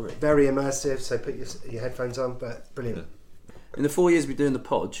interactive story. Very immersive, so put your headphones on, but brilliant. In the 4 years we've been doing the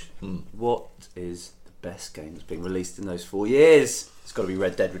Podge, what is the best game that's been released in those 4 years? It's got to be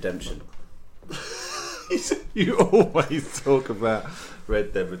Red Dead Redemption. You always talk about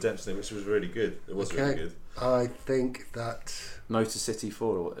Red Dead Redemption, which was really good. It was really good. I think that... Motor City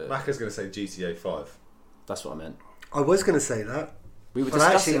 4. Or, Macca's going to say GTA 5. that's what I meant. I was going to say that, We were but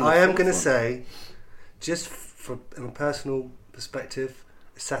discussing actually the I am fourth going to one. say, just from a personal perspective,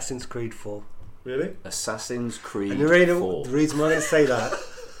 Assassin's Creed 4. Really? Assassin's Creed And the reason 4. why I'm going to say that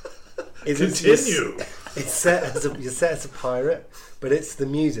is Continue. It's set as you're set as a pirate, but it's the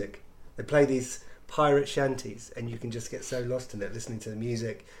music. They play these pirate shanties, and you can just get so lost in it, listening to the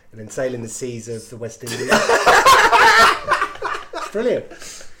music, and then sailing the seas of the West Indies. It's brilliant.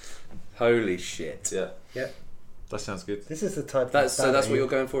 Holy shit. Yeah. Yeah, That sounds good. this is the type. That's of what you're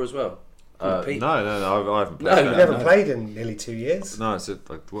going for as well? No, Pete? I haven't played No, that. You no. haven't played in nearly 2 years. No, it's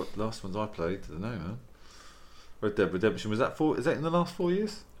what last ones I played. I don't know, man. Red Dead Redemption, was that 4? Is that in the last 4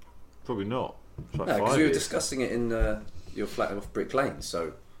 years? Probably not. It's like No, 5 because we were years. discussing it in your flat off Brick Lane,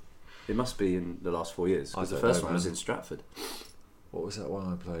 so it must be in the last 4 years. I Because the don't first know, one was man. in Stratford. What was that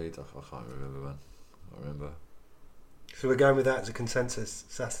one I played? I can't remember, man. I remember. So we're going with that as a consensus.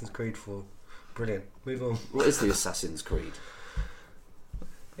 Assassin's Creed 4. Brilliant. Move on. What is the Assassin's Creed?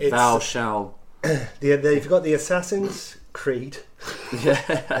 It's, Thou shall. you've got the Assassin's Creed,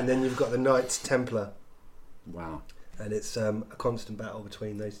 Yeah. and then you've got the Knights Templar, Wow. and it's a constant battle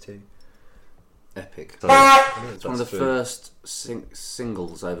between those two. Epic. So, It's one of the true. first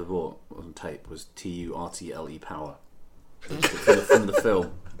singles I ever bought on tape was TURTLE Power from the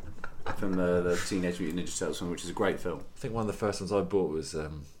film, from the Teenage Mutant Ninja Turtles film, which is a great film. I think one of the first ones I bought was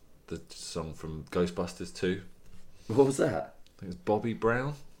the song from Ghostbusters 2. What was that? I think it was Bobby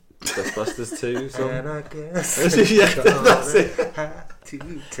Brown. Ghostbusters 2 song. And I guess Yeah, that's it. had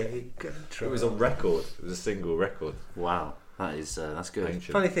to take control. It was on record. It was a single record. Wow, that's good.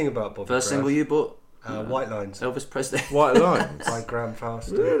 Ancient. Funny thing about Bobby First Brown, single you bought? White Lines Elvis Presley. White Lines. by Graham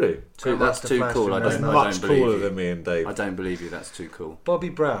Faster. Really? That's Grandmaster too Flash cool. and I That's don't Much believe cooler you. than me and Dave. I don't believe you. That's too cool. Bobby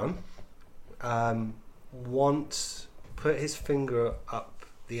Brown once put his finger up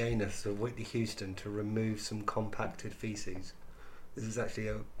the anus of Whitney Houston to remove some compacted feces. This is actually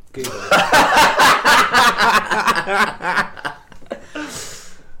a Google.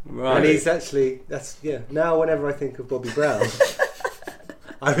 Right. And he's actually, now whenever I think of Bobby Brown,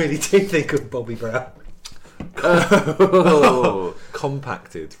 I really do think of Bobby Brown. Oh.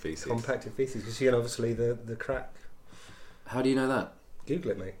 Compacted feces. Compacted feces. You see, and obviously the crack. How do you know that?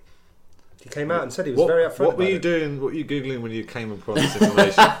 Google it, mate. He came out and said he was very upfront What were about you it. doing? What were you googling when you came across this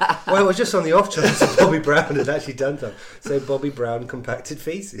information? Well, it was just on the off chance that Bobby Brown had actually done that. So Bobby Brown compacted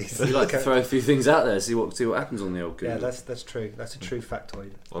feces. You like to throw a few things out there, see what happens on the old Google. Yeah, that's true. That's a true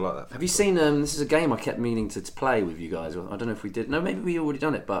factoid. I like that. Have you seen? This is a game I kept meaning to play with you guys. I don't know if we did. No, maybe we already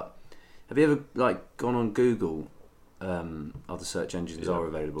done it. But have you ever gone on Google? Other search engines are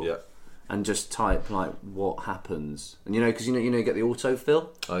available. Yeah. And just type what happens, and because you get the autofill.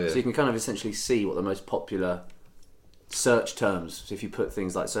 Oh yeah. So you can kind of essentially see what the most popular search terms. So if you put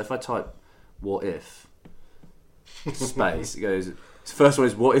things like, so if I type "what if" space, it goes. The first one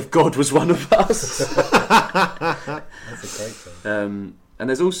is "what if God was one of us." That's a great thing. And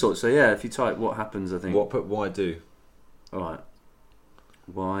there's all sorts. So yeah, if you type "what happens," I think. Why do? All right.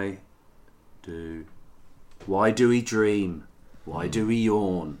 Why do we dream? Why do we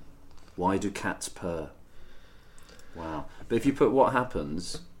yawn? Why do cats purr? Wow. But if you put "what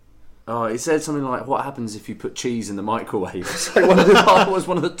happens," it said something like "what happens if you put cheese in the microwave?" It's like was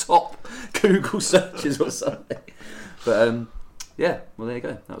one of the top Google searches or something. But yeah, well there you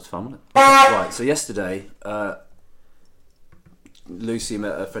go. That was fun, wasn't it? Right. So yesterday, Lucy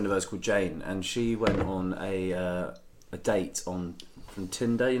met a friend of hers called Jane, and she went on a date from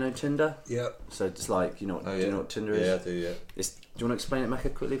Tinder. You know Tinder? Yeah. So it's like do you know what Tinder is? Yeah, I do. Yeah. Do you want to explain it,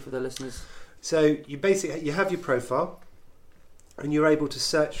 Macca, quickly for the listeners? So you have your profile, and you're able to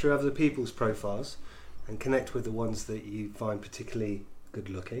search through other people's profiles and connect with the ones that you find particularly good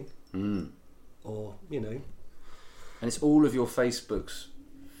looking, or And it's all of your Facebook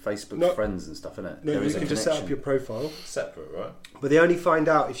No. friends and stuff, isn't it? No, There you is a can just set up connection. your profile, Separate, right? but they only find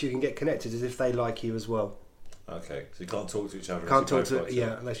out if you can get connected is if they like you as well. Okay, so you can't talk to each other. Can't talk to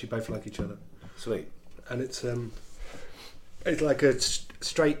unless you both like each other, Sweet. and it's like a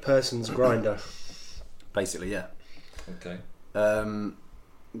straight person's grinder. Basically, yeah. Okay. Do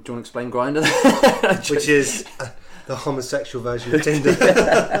you want to explain Grindr? Which is the homosexual version of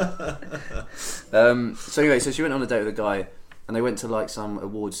Tinder. So anyway, so she went on a date with a guy, and they went to some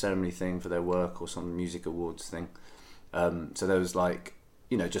award ceremony thing for their work or some music awards thing. So there was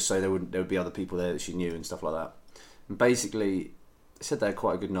just so there would be other people there that she knew and stuff like that. And basically, they said they had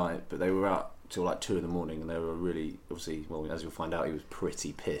quite a good night, but they were out till 2 a.m, and they were really, obviously, well, as you'll find out, he was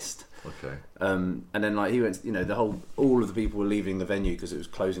pretty pissed. Okay. And then he went, all of the people were leaving the venue because it was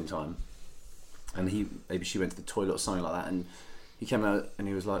closing time, and maybe she went to the toilet or something like that, and he came out and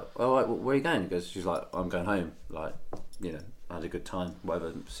he was like, "Oh, right, where are you going?" He goes, "She's like, I'm going home. I had a good time.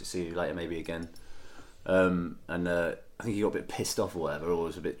 Whatever. See you later, maybe again." I think he got a bit pissed off or whatever, or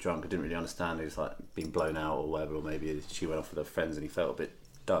was a bit drunk. I didn't really understand. He was being blown out or whatever, or maybe she went off with her friends and he felt a bit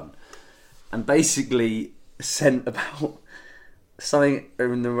done. And basically sent about something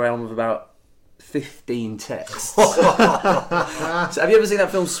in the realm of about 15 texts. So have you ever seen that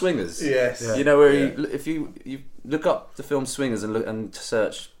film Swingers? Yes. Yeah. You know where if you look up the film Swingers and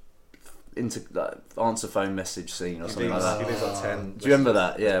search into answer phone message scene or something like that. He leaves 10. Do you remember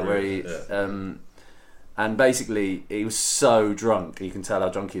that? Yeah, where he and basically he was so drunk. You can tell how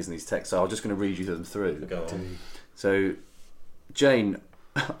drunk he is in these texts. So I'm just going to read you them through. Go on. So Jane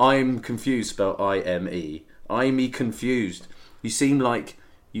I'm confused, spelled I-M-E. I'm confused. You seem like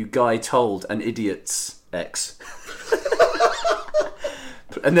you guy told an idiot's ex.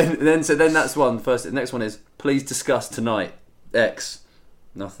 and then that's one. First, the next one is, please discuss tonight. X.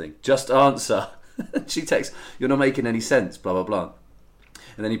 Nothing. Just answer. She texts, you're not making any sense, blah, blah, blah.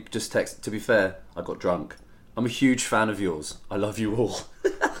 And then he just texts, to be fair, I got drunk. I'm a huge fan of yours. I love you all.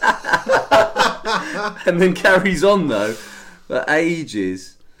 And then carries on, though, for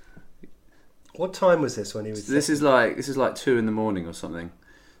ages. What time was this when he was... This is like 2 a.m. or something.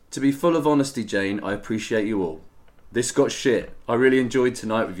 To be full of honesty, Jane, I appreciate you all. This got shit. I really enjoyed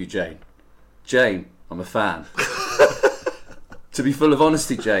tonight with you, Jane. Jane, I'm a fan. To be full of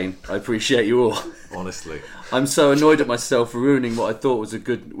honesty, Jane, I appreciate you all. Honestly. I'm so annoyed at myself for ruining what I thought was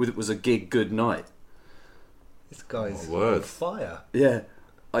a gig good night. This guy's Oh, word. on fire. Yeah.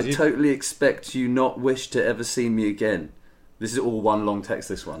 I totally expect you not wish to ever see me again. This is all one long text,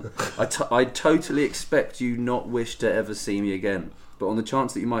 this one. I totally expect you not wish to ever see me again. But on the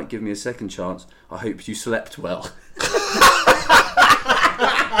chance that you might give me a second chance, I hope you slept well.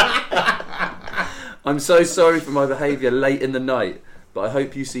 I'm so sorry for my behaviour late in the night, but I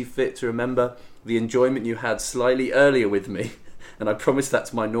hope you see fit to remember the enjoyment you had slightly earlier with me. And I promise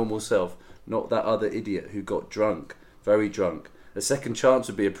that's my normal self, not that other idiot who got drunk, very drunk. A second chance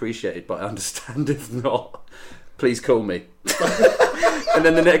would be appreciated, but I understand if not. Please call me. And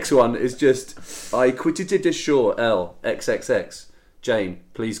then the next one is just, I quitted it ashore, L, XXX. Jane,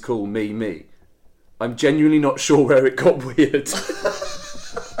 please call me. I'm genuinely not sure where it got weird.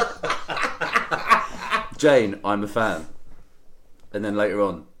 Jane, I'm a fan. And then later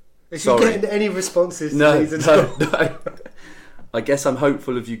on, Is sorry. you getting any responses to No. these at all? I guess I'm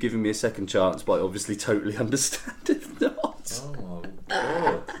hopeful of you giving me a second chance, but I obviously totally understand if not. Oh,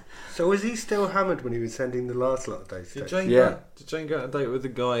 God. So was he still hammered when he was sending the last lot of days? Did Yeah. Jane go on a date with the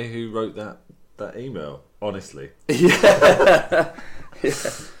guy who wrote that email? Honestly. Yeah. Yeah.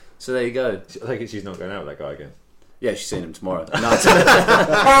 So there you go. I think she's not going out with that guy again. Yeah, she's seeing him tomorrow.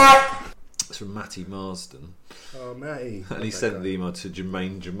 It's from Matty Marsden. Oh, Matty. And he sent the email to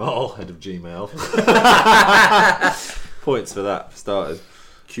Jermaine Jamal, head of Gmail. Points for that, for starters.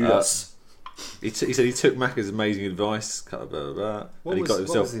 Kudos. He said he took Macca's amazing advice, blah, blah, blah, What and was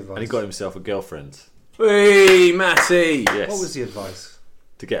the advice? he got himself a girlfriend. Hey, Matty! Yes. What was the advice?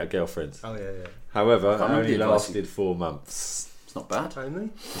 To get a girlfriend. Oh, yeah. However, it Can't remember only the advice. lasted 4 months. It's not bad. Only?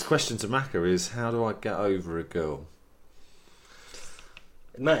 His question to Macca is, how do I get over a girl?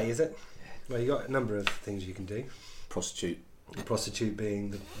 Matty, is it? Well, you got a number of things you can do. Prostitute. Prostitute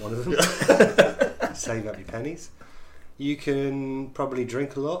being one of them. Save up your pennies. You can probably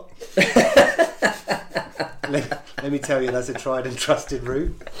drink a lot. let me tell you, that's a tried and trusted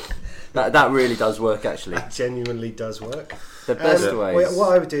route. That really does work, actually. It genuinely does work. The best ways.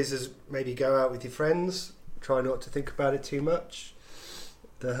 What I would do is maybe go out with your friends. Try not to think about it too much.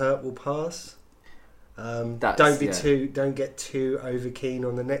 The hurt will pass. Don't get too over keen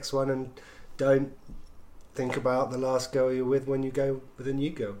on the next one, and don't think about the last girl you're with when you go with a new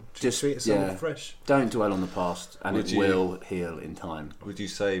girl. Just treat it something fresh. Don't dwell on the past, and Would it you- will heal in time. Would you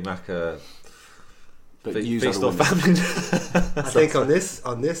say Macca But feast use or other women. famine? I think on this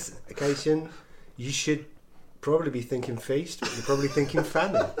occasion, you should probably be thinking feast, but you're probably thinking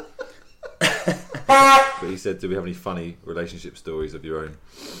famine. But he said, do we have any funny relationship stories of your own?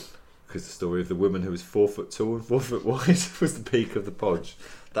 Because the story of the woman who was 4 foot tall and 4 foot wide was the peak of the podge.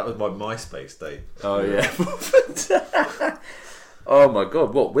 That was my MySpace day. Oh yeah. Oh my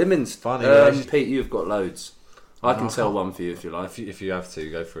god, what women's Funny relationship. Pete, you've got loads. I can tell one for you if you like. If you have to,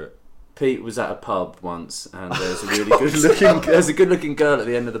 go for it. Pete was at a pub once, and there's a really good looking girl at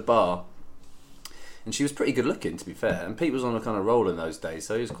the end of the bar, and she was pretty good looking, to be fair. And Pete was on a kind of roll in those days,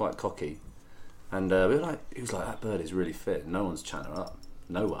 so he was quite cocky. And he was like, that bird is really fit. No one's chatting her up.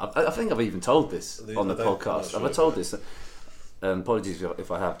 No one. I think I've even told this on the podcast. Have I told this? Apologies if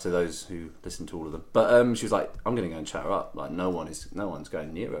I have to those who listen to all of them. But she was like, I'm going to go and chat her up. Like no one's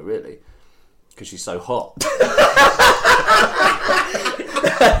going near her really, because she's so hot.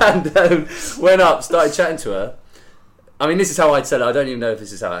 And went up, started chatting to her. I mean, this is how I'd said it. I don't even know if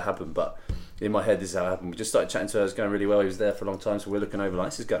this is how it happened, but in my head, this is how it happened. We just started chatting to her. It was going really well. He was there for a long time, so we're looking over like,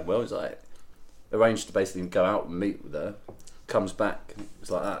 this is going well. He's like, arranged to basically go out and meet with her. Comes back, it's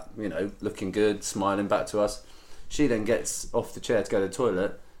like that, looking good, smiling back to us. She then gets off the chair to go to the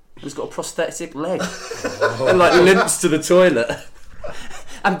toilet. He's got a prosthetic leg and like limps to the toilet.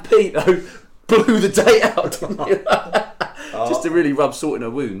 And Pete blew the date out, didn't you? Just to really rub salt in her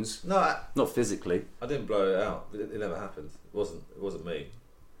wounds. No, Not physically. I didn't blow it out. It never happened. It wasn't me.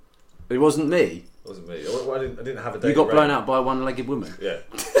 It wasn't me. It wasn't me. I didn't have a date. You got blown out by a one-legged woman. Yeah.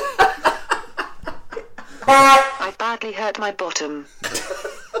 I badly hurt my bottom.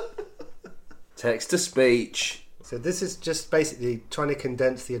 Text to speech. So this is just basically trying to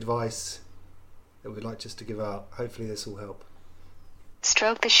condense the advice that we'd like just to give out. Hopefully this will help.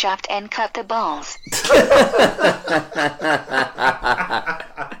 Stroke the shaft and cut the balls.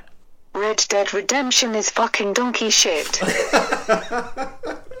 Red Dead Redemption is fucking donkey shit.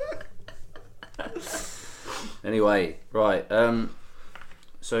 Anyway, right.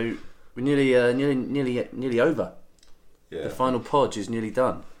 So we're nearly over. Yeah. The final pod is nearly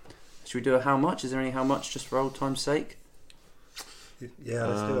done. Should we do a how much? Is there any how much just for old time's sake? Yeah,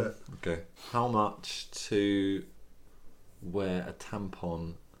 let's do it. Okay. How much to wear a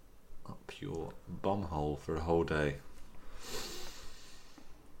tampon up your bumhole for a whole day?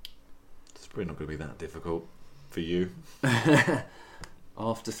 It's probably not going to be that difficult for you.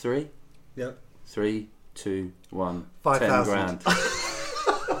 After 3? Yep. 3, 2, 1. 5,000. 10 grand.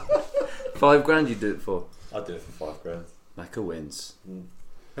 5 grand you do it for? I'd do it for 5 grand. Macca wins.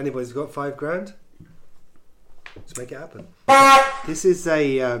 Anybody's got 5 grand? Let's make it happen. This is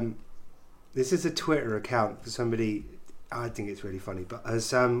a Twitter account for somebody. I think it's really funny, but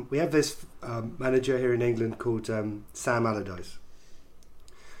as we have this manager here in England called Sam Allardyce,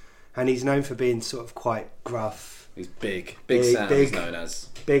 and he's known for being sort of quite gruff. He's big. Big Sam is known as.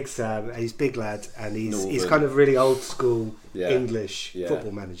 Big Sam. And he's big lad, and he's Northern. kind of really old school Yeah. English Yeah.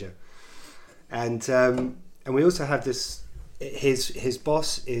 football manager. And we also have this. His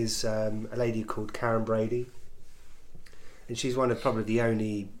boss is a lady called Karen Brady, and she's one of probably the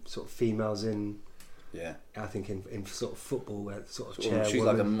only sort of females in. Yeah. I think in sort of football, sort of Well, chair. she's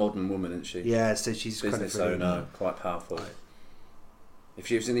like a modern woman, isn't she? Yeah, so she's Business kind of really, owner, quite powerful. If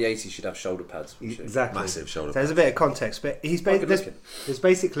she was in the 80s, she'd have shoulder pads, wouldn't she? Exactly. Massive shoulder So there's a bit of context, but he's Quite good there's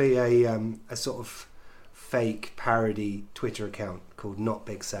basically a sort of fake parody Twitter account called Not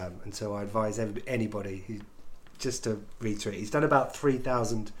Big Sam, and so I advise anybody who just to read through it. He's done about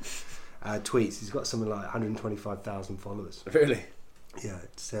 3,000 tweets. He's got something like 125,000 followers. Really? Yeah.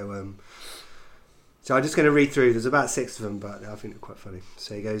 So I'm just going to read through. There's about 6 of them, but I think they're quite funny.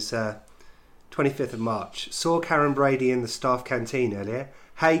 So he goes. 25th of March. Saw Karen Brady in the staff canteen earlier.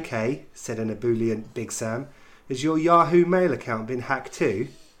 Hey Kay, said an ebullient Big Sam. Has your Yahoo mail account been hacked too?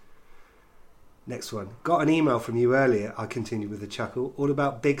 Next one. Got an email from you earlier, I continued with a chuckle, all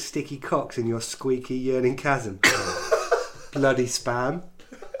about big sticky cocks in your squeaky yearning chasm. Bloody spam.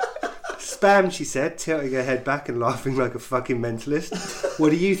 Spam, she said, tilting her head back and laughing like a fucking mentalist. What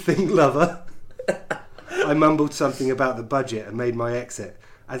do you think, lover? I mumbled something about the budget and made my exit.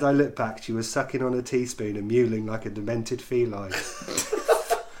 As I looked back, she was sucking on a teaspoon and mewling like a demented feline.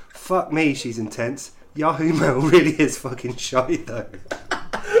 Fuck me, she's intense. Yahoo Mail really is fucking shy though.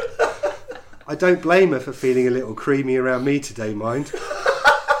 I don't blame her for feeling a little creamy around me today, mind.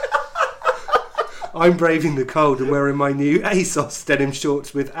 I'm braving the cold and wearing my new ASOS denim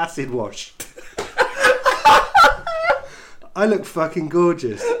shorts with acid wash. I look fucking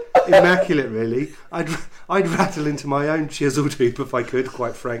gorgeous. Immaculate, really. I'd rattle into my own chiseled hoop if I could,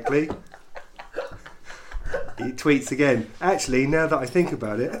 quite frankly. He tweets again. Actually, now that I think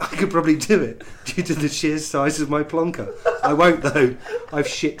about it, I could probably do it due to the sheer size of my plonker. I won't though. I've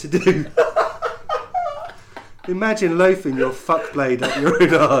shit to do. Imagine loafing your fuck blade up your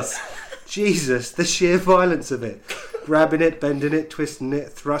own arse. Jesus, the sheer violence of it. Grabbing it, bending it, twisting it,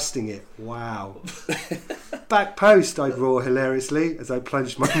 thrusting it. Wow. Back post, I'd roar hilariously as I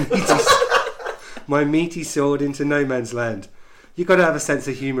plunged my meaty sword into no man's land. You got to have a sense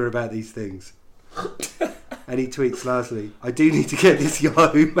of humour about these things. And he tweets lastly, I do need to get this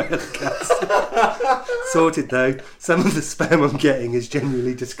Yahoo Mail account sorted though. Some of the spam I'm getting is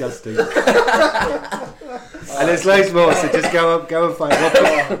genuinely disgusting. And there's loads more, so just go and find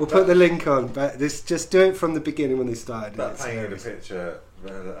it. We'll put the link on, but just do it from the beginning when they started. That It's painting the hilarious. picture,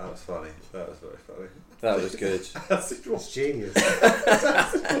 man, that was funny. That was very funny. That was good. It's genius.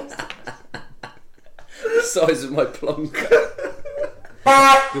 The size of my plonker.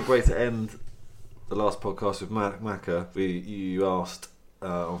 Good way to end the last podcast with Macca. You asked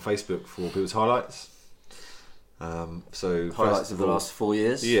on Facebook for people's highlights. So Highlights of the last 4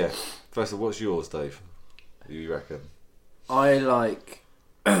 years. Yeah. First of all, what's yours, Dave? Who you reckon? I like.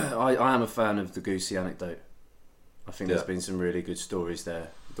 I am a fan of the Goosey anecdote. I think there's been some really good stories there.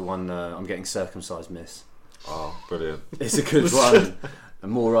 The one I'm getting circumcised, miss. Oh, brilliant! It's a good one. A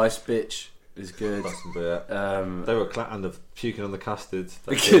more ice bitch is good. They were and the puking on the custard.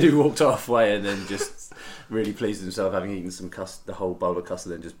 The kid who walked halfway and then just really pleased with himself having eaten the whole bowl of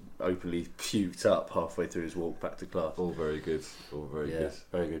custard, and then just openly puked up halfway through his walk back to class. All very good. All very good.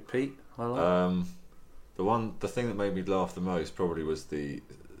 Very good. Pete, highlight? The thing that made me laugh the most probably was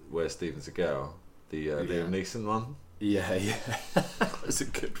where Steven Seagal, the Liam Neeson one. Yeah. That's a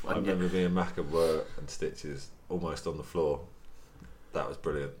good one. I remember me and Macca were and Stitches almost on the floor. That was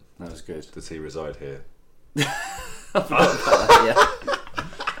brilliant. That was good. Does he reside here? I forgot about that, yeah.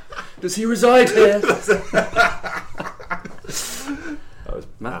 Does he reside here? That was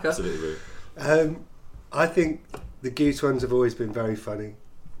Macca? absolutely rude. I think the Goose ones have always been very funny.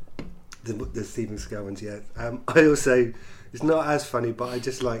 The Steven Seagal ones, yeah. I also, it's not as funny, but I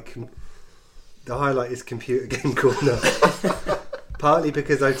just like the highlight is Computer Game Corner. Partly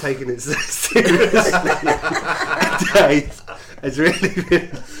because I've taken it so seriously. Dave has really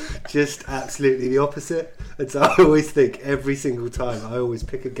been just absolutely the opposite. And so I always think every single time I always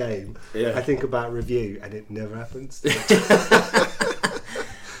pick a game, I think about review, and it never happens.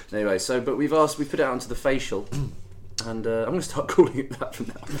 Anyway, but we put it out onto the facial, and I'm going to start calling it that from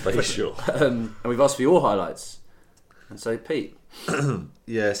now. Facial. And we've asked for your highlights. And so, Pete.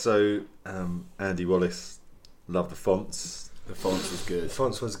 Yeah, so Andy Wallace, loved the fonts. The fonts was good. The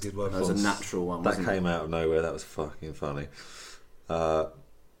fonts was a good one. That was a natural one, That wasn't came out of nowhere. That was fucking funny.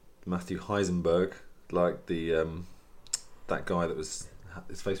 Matthew Heisenberg, like the that guy that was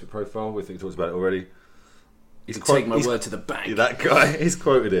his Facebook profile. We think talked about it already. Take my word to the bank. Yeah, that guy. He's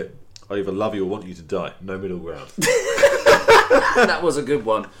quoted it. I either love you or want you to die. No middle ground. That was a good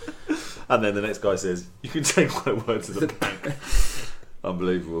one. And then the next guy says, "You can take my word to the bank."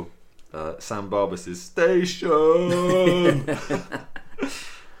 Unbelievable. Sam Barber says, "Station."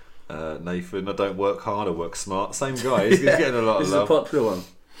 Nathan, I don't work hard, I work smart. Same guy. He's getting a lot of love. This is a popular one.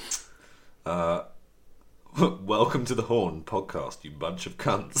 Welcome to the Horn podcast, you bunch of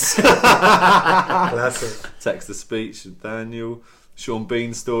cunts. Classic. Text to speech, Daniel. Sean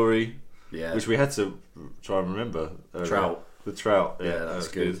Bean story, which we had to try and remember. Trout. The trout. Yeah, that was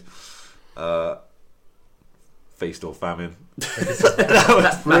good. Feast or famine. That's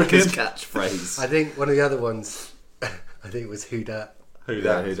Macca's catchphrase. I think one of the other ones, I think it was Who Dat. Who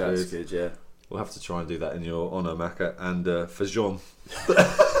Dat? Who That's good, yeah. We'll have to try and do that in your honour, Macca. And for Jean.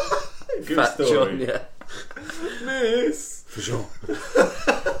 Good Fat story. John, yeah. Miss. For sure.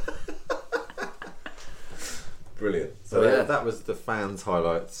 Brilliant. So that was the fans'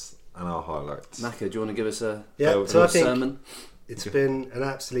 highlights and our highlights. Macca, do you want to give us a So I think sermon? it's been an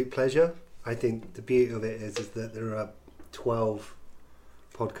absolute pleasure. I think the beauty of it is that there are 12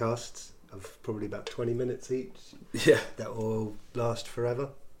 podcasts of probably about 20 minutes each. Yeah. That will last forever.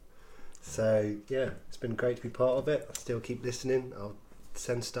 So yeah, it's been great to be part of it. I still keep listening. I'll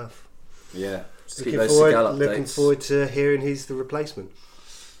send stuff. Yeah. Just keep those Seagal updates. Looking forward to hearing who's the replacement.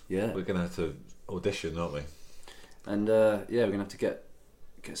 Yeah. We're going to have to audition, aren't we? And we're going to have to get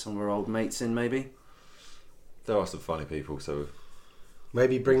some of our old mates in, maybe. There are some funny people, so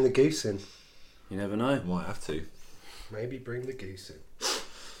Maybe bring the Goose in. You never know. might have to. Maybe bring the Goose in.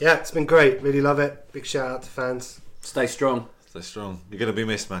 Yeah, it's been great. Really love it. Big shout out to fans. Stay strong. Stay strong. You're going to be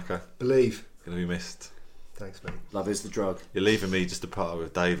missed, Macca. Believe. Going to be missed. Thanks, mate. Love is the drug. You're leaving me just to part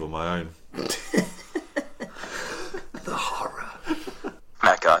with Dave on my own. The horror.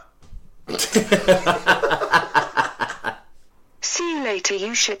 Macca. See you later,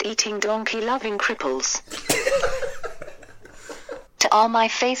 you shit-eating donkey-loving cripples. To all my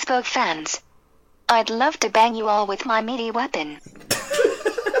Facebook fans, I'd love to bang you all with my meaty weapon.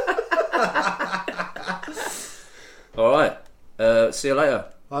 All right. See you later.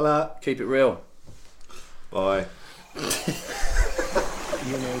 Hola. Keep it real. Bye. You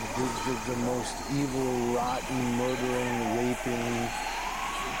know, the most evil, rotten, murdering, raping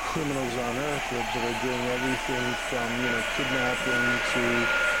criminals on earth that are doing everything from, kidnapping to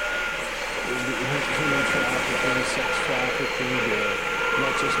human trafficking, sex trafficking,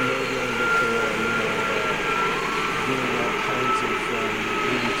 not just murdering, but doing all kinds of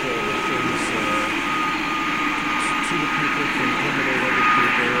really terrible things to the people, to intimidate other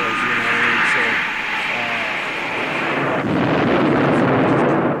people, as you know, and so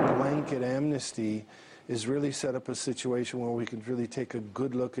blanket amnesty is really set up a situation where we can really take a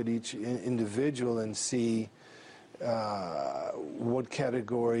good look at each individual and see what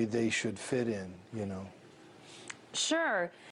category they should fit in, Sure.